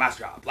boss at my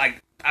job.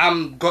 Like,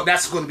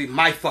 that's going to be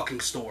my fucking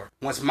store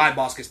once my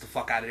boss gets the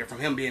fuck out of there from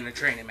him being a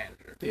training manager.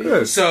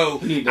 Yeah. So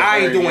I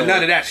ain't doing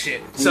none of that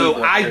shit.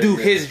 So I do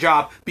his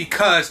job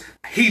because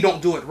he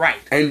don't do it right,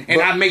 and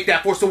I make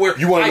that force to where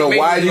you want to know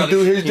why you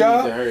do his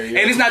job. And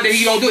it's not that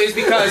he don't do it; it's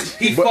because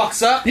he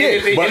fucks up. Yeah,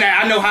 and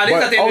I know how it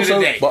is at the end of the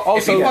day. But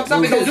also, if he fucks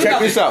up, he don't do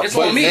nothing. It's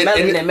on me. And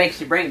that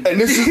makes you brain.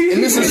 And this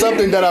is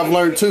something that I've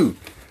learned too.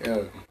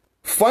 Yeah.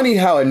 Funny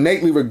how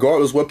innately,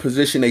 regardless what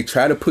position they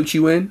try to put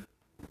you in,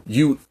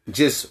 you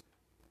just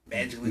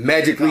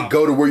magically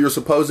go to where you're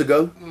supposed to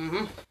go.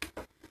 Mm-hmm.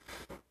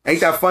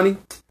 Ain't that funny?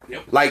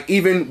 Yep. Like,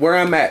 even where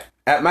I'm at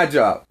my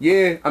job.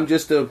 Yeah, I'm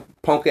just a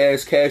punk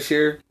ass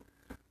cashier.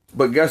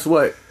 But guess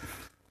what?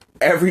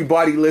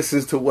 Everybody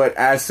listens to what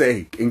I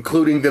say,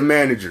 including the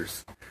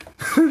managers.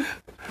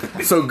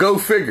 So go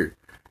figure.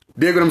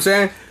 Dig what I'm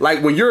saying?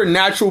 Like, when you're a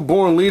natural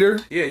born leader,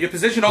 yeah, your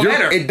position don't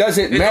matter. It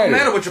doesn't matter. It don't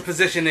matter what your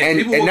position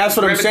is. And that's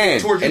what I'm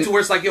saying. Towards you to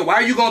where it's like, yo, why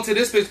are you going to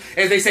this place?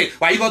 As they say,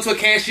 why are you going to a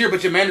cashier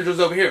but your manager's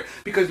over here?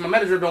 Because my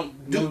manager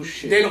don't do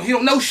shit. He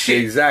don't know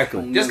shit.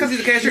 Exactly. Just because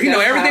he's a cashier, he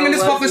know everything in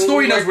this fucking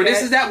store. He knows where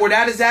this is at, where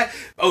that is at.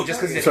 Oh, just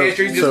because he's a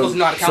cashier, he's just supposed to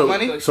know how to count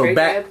money. So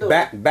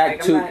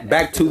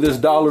back to this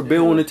dollar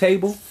bill on the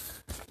table.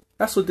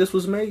 That's what this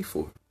was made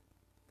for.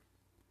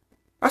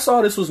 That's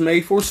all this was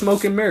made for,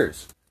 smoke and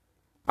mirrors.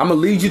 I'm going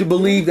to lead you to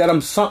believe that I'm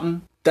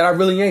something that I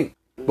really ain't.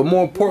 But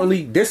more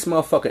importantly, this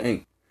motherfucker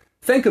ain't.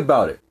 Think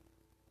about it.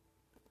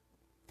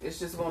 It's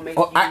just going to make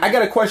I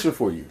got a question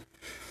for you.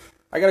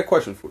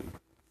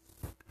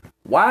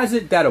 Why is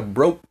it that a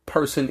broke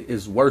person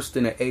is worse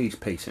than an AIDS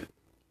patient?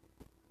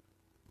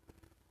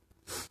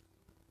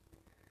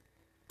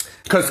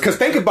 Cause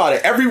think about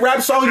it. Every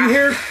rap song you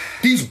hear,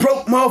 these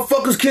broke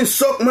motherfuckers can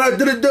suck my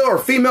da-da-da, or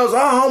females, oh,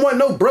 I don't want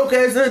no broke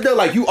ass da-da-da.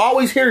 Like, you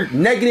always hear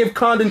negative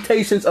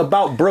connotations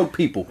about broke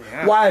people.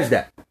 Yeah. Why is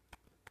that?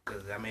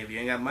 Because, I mean, if you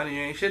ain't got money,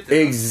 you ain't shit.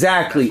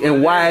 Exactly.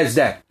 And why is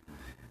that?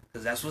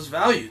 Because that's what's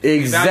valued.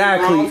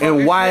 Exactly.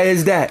 And why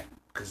is that?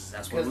 Because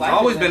that's what it's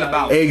always been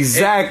about.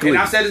 Exactly. And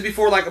I've said this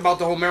before, like, about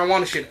the whole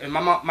marijuana shit. And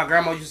my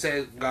grandma used to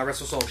say, God rest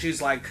her soul,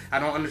 she's like, I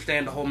don't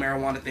understand the whole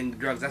marijuana thing, the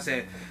drugs. I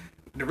said,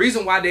 the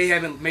reason why they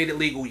haven't made it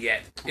legal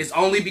yet is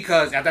only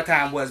because, at that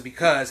time, was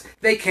because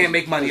they can't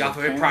make money off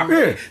of it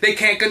properly. Yeah. They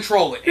can't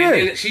control it.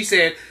 And, and she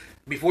said,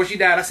 before she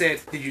died, I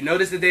said, did you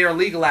notice that they are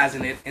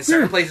legalizing it in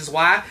certain places?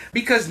 Why?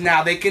 Because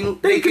now they can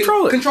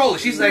control it.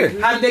 She's like,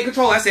 how did they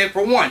control it? I said,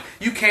 for one,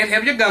 you can't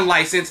have your gun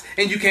license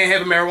and you can't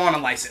have a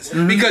marijuana license.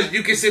 Mm-hmm. Because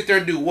you can sit there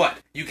and do what?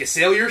 You can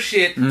sell your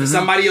shit to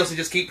somebody else and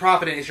just keep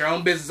profiting. It's your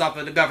own business off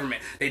of the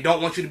government. They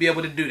don't want you to be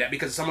able to do that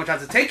because if someone tries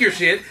to take your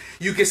shit,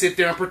 you can sit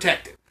there and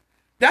protect it.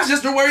 That's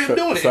just the way of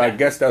doing it. So I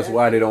guess that's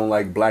why they don't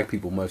like black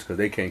people much, because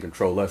they can't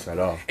control us at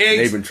all.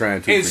 They've been trying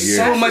to for years.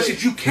 And so much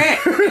that you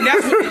can't. And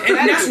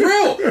that's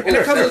real. And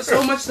it comes with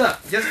so much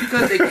stuff. Just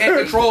because they can't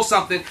control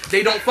something,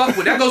 they don't fuck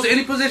with. That goes to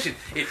any position.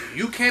 If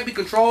you can't be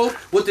controlled,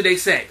 what do they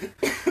say?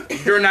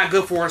 You're not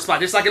good for a spot.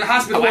 Just like in the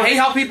hospital. I hate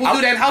how people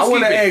do that in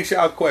housekeeping. I want to ask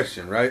y'all a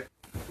question, right?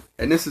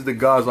 And this is the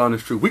God's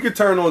honest truth. We could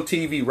turn on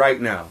TV right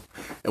now,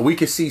 and we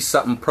could see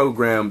something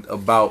programmed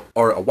about,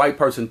 or a white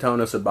person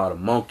telling us about a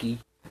monkey,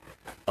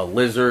 a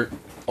lizard,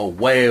 a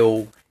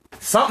whale,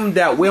 something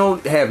that we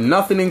don't have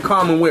nothing in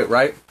common with,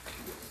 right?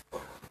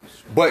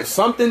 But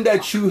something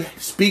that you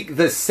speak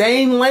the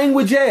same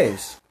language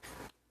as,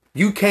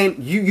 you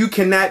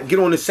cannot get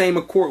on the same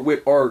accord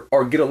with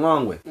or get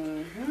along with.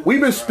 Mm-hmm.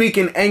 we've been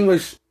speaking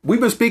English. We've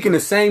been speaking the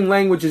same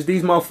language as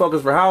these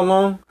motherfuckers for how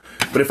long?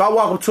 But if I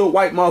walk up to a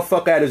white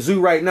motherfucker at a zoo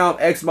right now,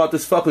 ask about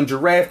this fucking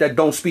giraffe that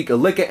don't speak a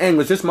lick of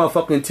English, this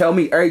motherfucker can tell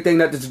me everything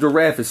that this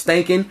giraffe is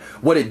thinking,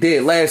 what it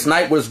did last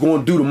night, what it's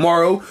going to do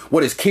tomorrow,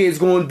 what his kids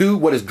going to do,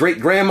 what his great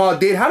grandma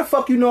did. How the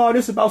fuck you know all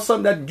this about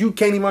something that you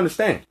can't even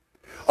understand?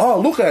 Oh,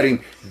 look at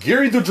him.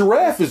 Gary the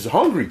giraffe is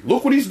hungry.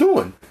 Look what he's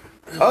doing.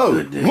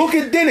 Oh, look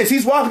at Dennis.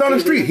 He's walking down the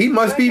street. He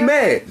must be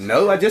mad.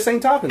 No, I just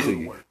ain't talking to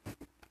you.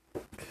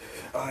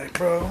 All right,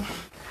 bro.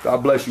 God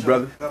bless you,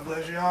 brother. God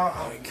bless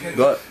y'all.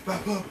 But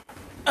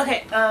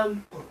Okay,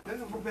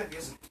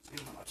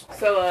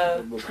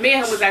 so me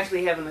and him was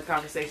actually having a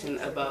conversation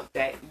about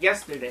that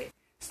yesterday.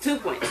 It's 2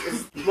 points.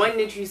 It's one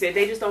that you said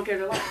they just don't care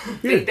to learn.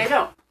 They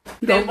don't.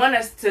 They want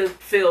us to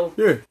feel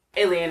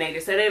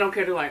alienated, so they don't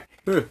care to learn.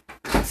 Yeah.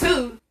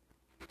 2,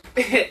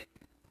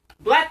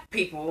 black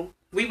people,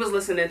 we was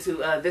listening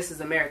to This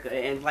Is America,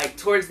 and like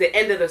towards the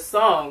end of the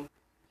song,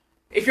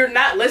 if you're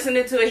not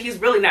listening to it, he's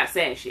really not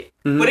saying shit.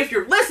 Mm-hmm. But if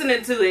you're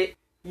listening to it,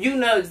 you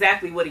know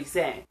exactly what he's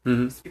saying.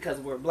 Mm-hmm. It's because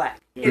we're black.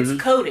 It's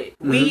coded.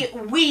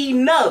 We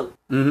know.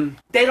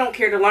 They don't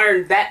care to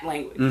learn that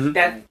language.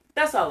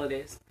 That's all it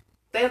is.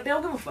 They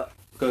don't give a fuck.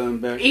 Going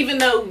back. Even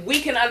though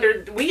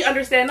we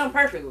understand them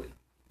perfectly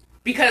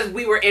because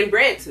we were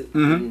inbred to.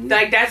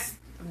 Like that's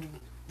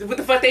what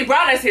the fuck they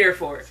brought us here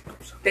for.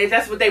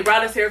 That's what they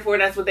brought us here for.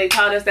 That's what they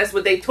taught us. That's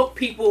what they took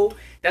people.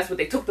 That's what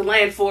they took the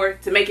land for,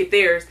 to make it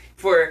theirs,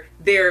 for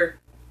their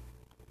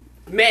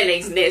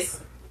mayonnaise-ness,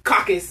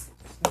 caucus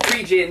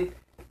region,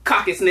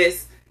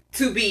 caucusness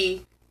to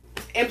be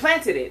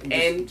implanted in.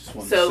 And just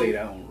so to say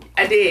that one.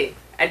 I did.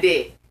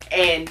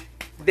 And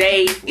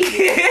they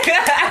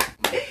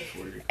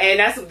and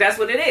that's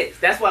what it is.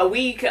 That's why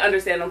we can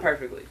understand them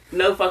perfectly.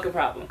 No fucking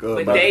problem.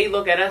 Good, but they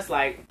look at us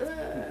like,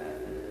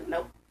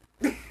 nope.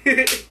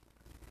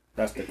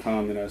 That's the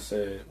comment I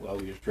said while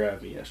we was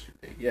driving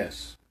yesterday.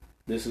 Yes,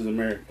 this is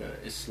America.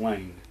 It's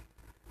slang.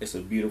 It's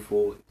a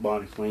beautiful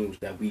Ebonics language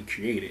that we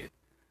created.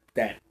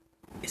 That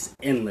is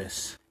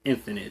endless,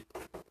 infinite.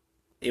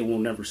 It will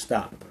never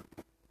stop.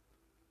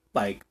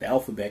 Like the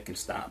alphabet can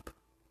stop,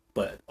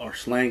 but our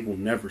slang will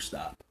never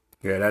stop.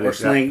 yeah, that Our is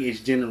slang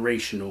is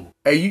generational.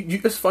 Hey,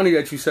 you. It's funny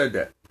that you said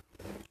that.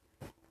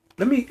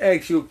 Let me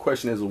ask you a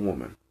question as a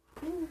woman.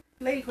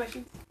 Lady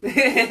questions.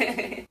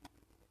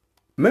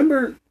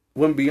 Remember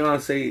when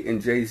Beyonce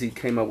and Jay-Z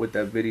came out with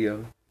that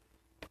video?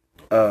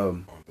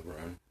 On the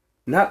run.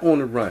 Not On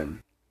the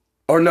Run.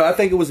 Or no, I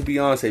think it was a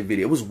Beyonce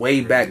video. It was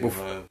way back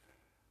before.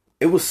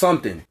 It was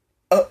something.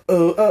 Yeah.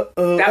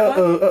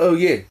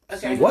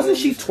 Okay. Wasn't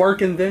she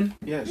twerking then?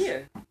 Yes. Yeah.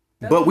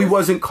 But we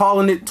wasn't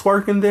calling it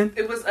twerking then?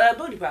 It was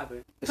booty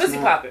popping. Pussy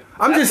popping.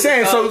 I'm just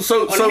saying, so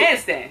on the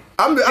handstand.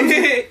 I'm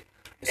just,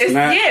 It's,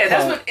 not yeah,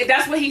 called-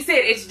 that's what he said.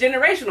 It's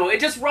generational. It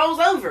just rolls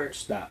over.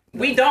 Stop.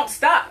 We don't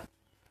stop.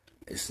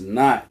 It's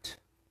not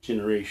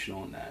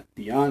generational on that.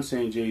 Beyonce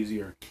and Jay-Z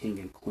are king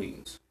and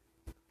queens.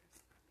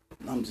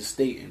 I'm just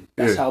stating.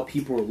 That's how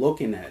people are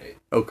looking at it.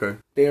 okay.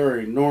 They are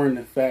ignoring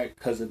the fact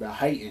because of the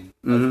heighten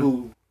of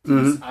who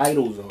these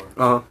idols are.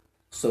 Uh-huh.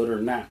 So they're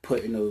not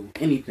putting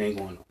anything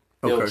on them.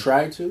 They'll Okay.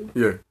 try to,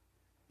 Yeah.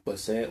 but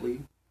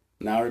sadly,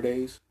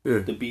 nowadays, Yeah.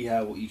 the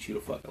Beehive will eat you the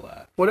fuck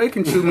alive. Well, they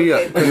can chew me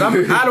up. Because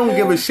I don't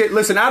give a shit.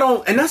 Listen, I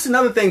don't... And that's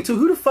another thing, too.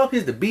 Who the fuck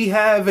is the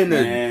Beehive and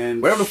the... Man,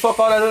 whatever the fuck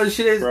all that other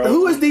shit is? bro.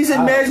 Who is these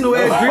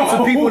imaginary-ass groups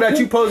of people that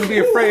you supposed to be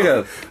afraid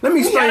of? Let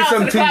me Shout explain out to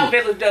something the to Cloud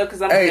you. Village though,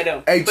 because I'm one of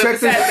them. Hey, But check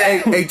this.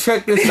 besides that- Hey,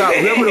 check this out.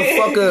 Whatever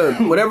the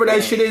fuck, whatever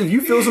that shit is, if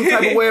you feel some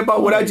type of way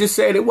about what I just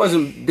said, it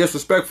wasn't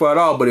disrespectful at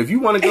all. But if you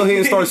want to go ahead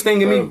and start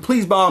stinging me,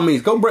 please by all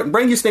means, go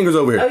bring your stingers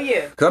over here. Oh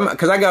yeah.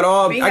 Cause I got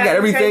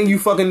everything you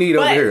fucking need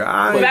over But- here.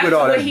 I but ain't with back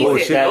all to that what he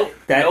bullshit. said.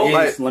 That Nope. is,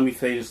 Like- let me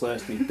say this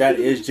last thing. That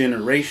is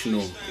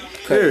generational.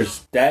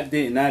 Because that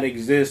did not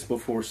exist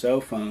before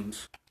cell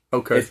phones.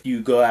 Okay. If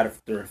you go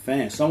after a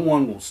fan,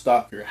 someone will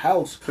stop your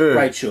house, Yeah.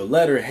 write you a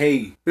letter,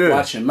 hey, Yeah.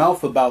 watch your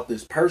mouth about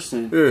this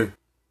person. Yeah.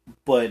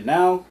 But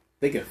now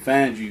they can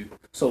find you,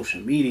 social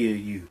media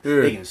you,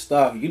 Yeah. they can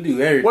stalk you, do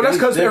everything. Well, that's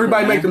because Different,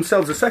 everybody man. make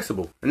themselves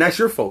accessible, and that's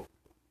your fault.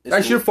 It's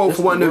that's your fault it's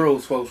for wanting the to-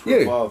 world's fault for Yeah.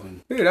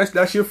 evolving. Yeah,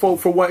 that's your fault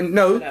for wanting.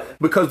 No, Whatever.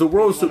 because the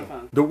world's It's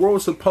fine.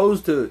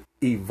 supposed to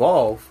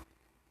evolve,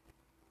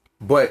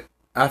 but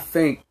I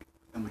think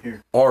I'm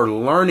here. our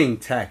learning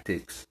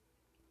tactics,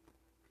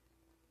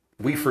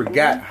 we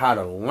forgot how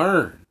to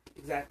learn.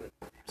 Exactly.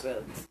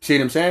 So See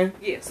what I'm saying?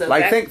 yeah. So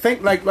Like that-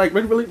 think like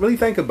really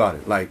think about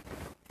it. Like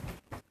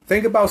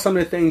think about some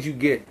of the things you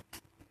get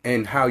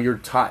and how you're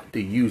taught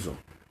to use them,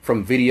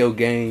 from video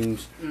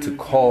games to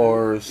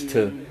cars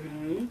to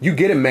you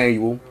get a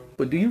manual,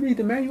 but do you read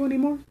the manual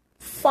anymore?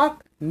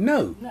 Fuck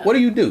no. What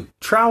do?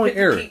 Trial and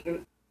error.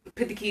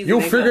 Put the keys.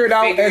 You'll in, figure it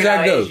out as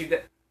I go. you go.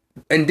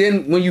 And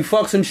then when you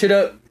fuck some shit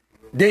up,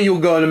 then you'll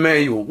go in the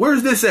manual.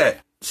 Where's this at?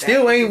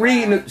 Still ain't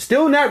reading.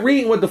 Still not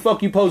reading what the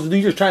fuck you supposed to do.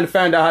 You're just trying to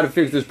find out how to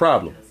fix this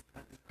problem.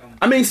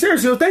 I mean,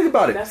 seriously, think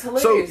about it. That's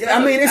hilarious. So,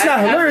 I mean, it's not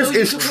hilarious.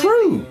 It's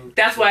true.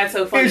 That's why it's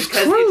so funny. It's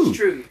because true. It's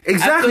true.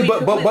 Exactly.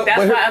 But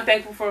that's why I'm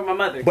thankful for my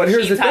mother. But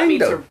here's she the taught thing, me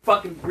though. To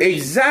fucking breathe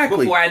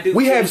Exactly. Before I do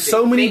we have anything.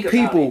 so many Think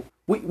about people.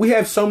 We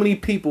have so many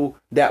people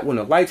that when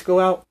the lights go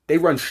out, they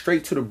run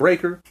straight to the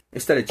breaker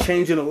instead of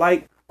changing the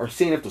light or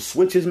seeing if the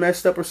switch is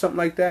messed up or something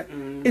like that.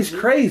 Mm-hmm. It's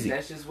crazy.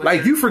 That's just what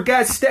Like, you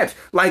forgot steps.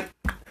 Like,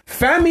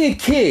 find me a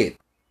kid.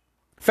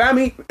 Find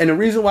me, and the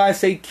reason why I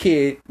say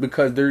kid,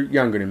 because they're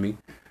younger than me.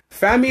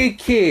 Find me a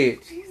kid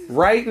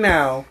right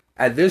now,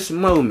 at this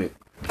moment,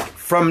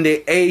 from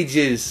the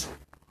ages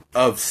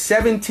of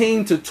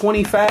 17 to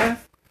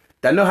 25,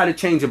 that know how to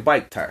change a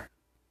bike tire.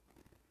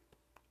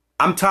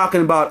 I'm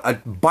talking about a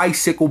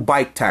bicycle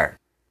bike tire.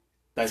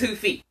 2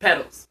 feet,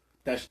 pedals.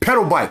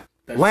 Pedal bike.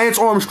 Lance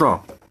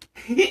Armstrong.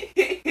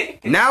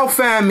 Now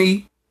find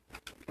me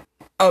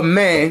a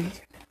man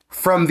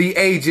from the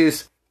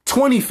ages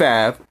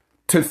 25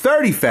 to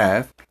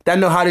 35 that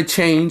know how to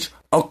change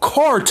a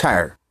car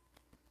tire.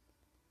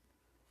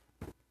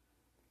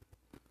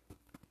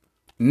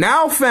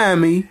 Now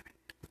find me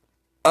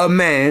a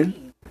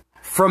man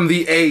from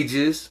the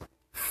ages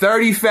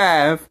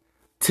 35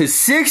 to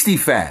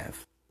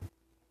 65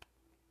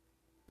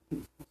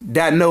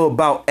 that know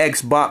about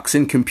Xbox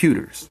and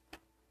computers.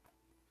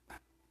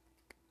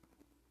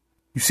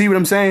 You see what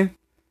I'm saying?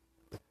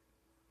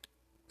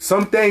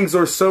 Some things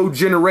are so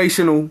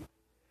generational.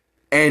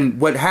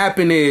 And what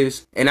happened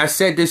is, and I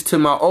said this to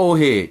my old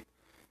head,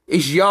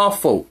 it's y'all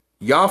fault.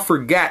 Y'all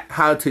forgot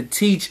how to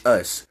teach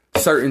us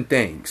certain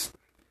things.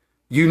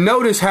 You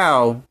notice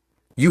how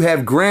you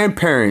have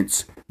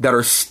grandparents that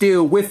are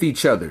still with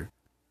each other.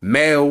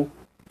 Male,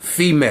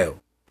 female.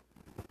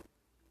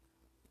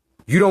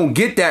 You don't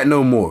get that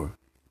no more.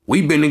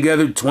 We've been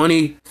together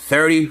 20,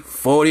 30,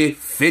 40,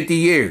 50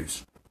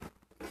 years.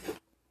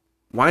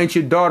 Why ain't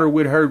your daughter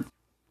with her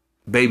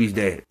baby's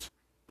dads?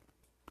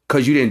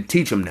 Because you didn't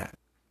teach them that.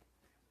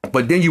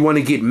 But then you want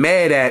to get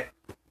mad at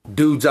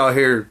dudes out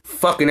here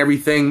fucking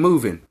everything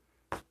moving.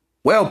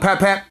 Well,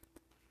 Pap,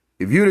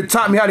 if you'd have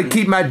taught me how to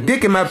keep my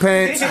dick in my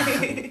pants,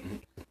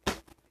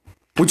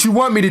 what you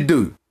want me to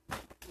do?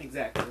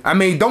 Exactly. I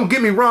mean, don't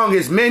get me wrong,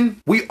 as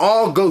men, we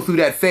all go through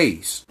that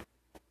phase.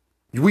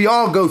 We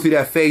all go through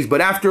that phase,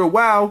 but after a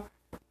while,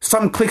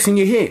 something clicks in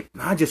your head.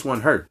 I just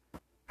want her.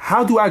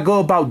 How do I go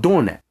about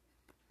doing that?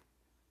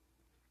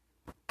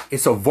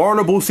 It's a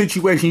vulnerable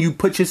situation you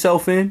put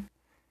yourself in,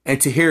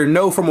 and to hear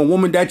no from a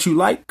woman that you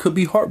like could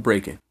be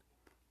heartbreaking.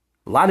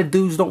 A lot of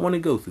dudes don't want to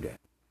go through that.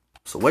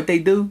 So what they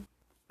do?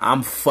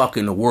 I'm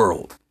fucking the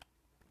world.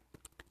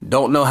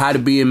 Don't know how to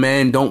be a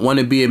man, don't want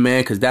to be a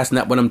man, because that's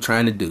not what I'm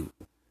trying to do.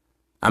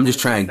 I'm just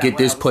trying to get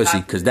this pussy,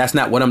 because that's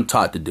not what I'm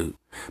taught to do.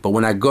 But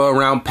when I go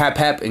around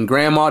Pap and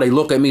Grandma, they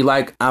look at me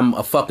like I'm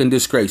a fucking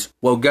disgrace.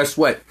 Well, guess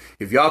what?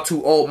 If y'all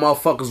two old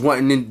motherfuckers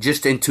went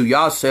just into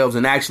yourselves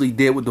and actually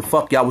did what the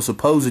fuck y'all was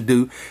supposed to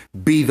do,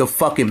 be the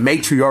fucking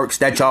matriarchs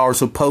that y'all are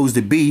supposed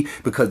to be,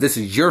 because this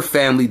is your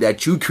family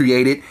that you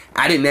created.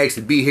 I didn't ask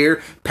to be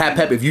here.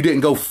 Pap, if you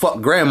didn't go fuck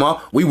Grandma,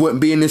 we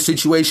wouldn't be in this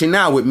situation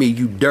now with me,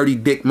 you dirty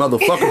dick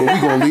motherfucker, but we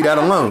gonna leave that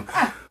alone.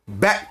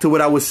 Back to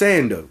what I was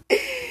saying, though.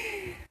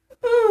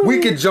 We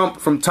could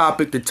jump from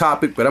topic to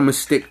topic, but I'm going to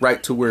stick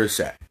right to where it's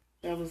at.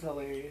 That was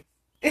hilarious.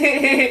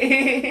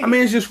 I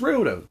mean, it's just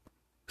real, though.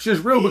 It's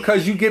just real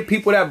because you get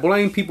people that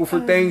blame people for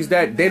things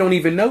that they don't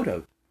even know,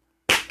 though.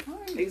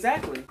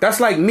 Exactly. That's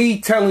like me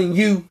telling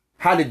you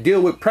how to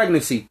deal with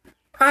pregnancy.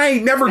 I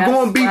ain't never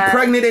going to be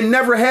pregnant and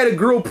never had a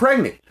girl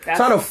pregnant. So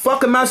how the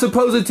fuck am I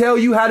supposed to tell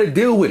you how to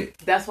deal with it?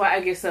 That's why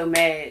I get so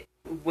mad.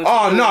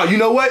 Oh, no, you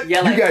know what? You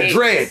got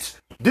dreads.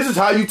 This is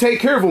how you take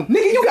care of them.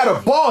 Nigga, you got a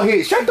bald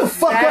head. Shut the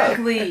fuck up.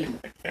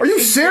 Are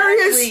you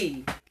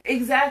serious?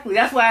 Exactly.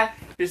 That's why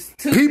there's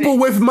two people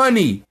things. with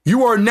money.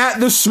 You are not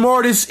the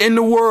smartest in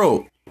the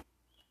world.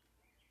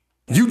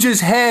 You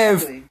just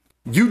have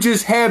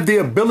the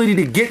ability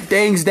to get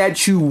things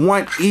that you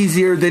want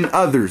easier than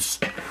others.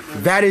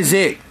 That is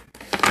it.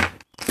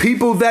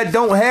 People that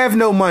don't have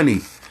no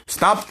money.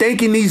 Stop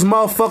thinking these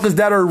motherfuckers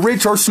that are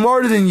rich are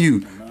smarter than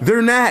you.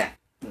 They're not.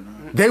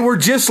 They were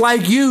just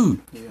like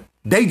you.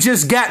 They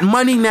just got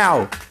money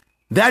now.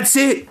 That's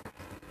it.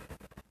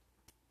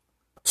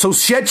 So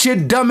shut your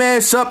dumb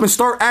ass up and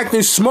start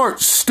acting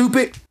smart,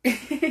 stupid.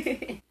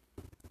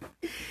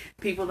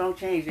 People don't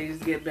change. They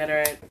just get better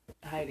at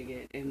hiding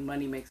it. And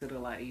money makes it a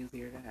lot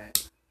easier to hide.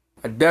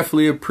 I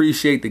definitely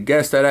appreciate the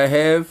guest that I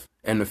have.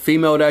 And the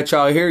female that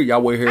y'all hear,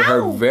 y'all will hear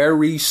her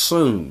very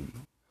soon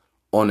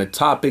on a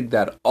topic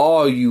that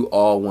all you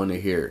all want to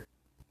hear.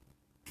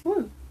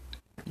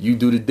 You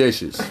do the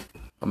dishes.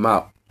 I'm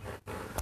out.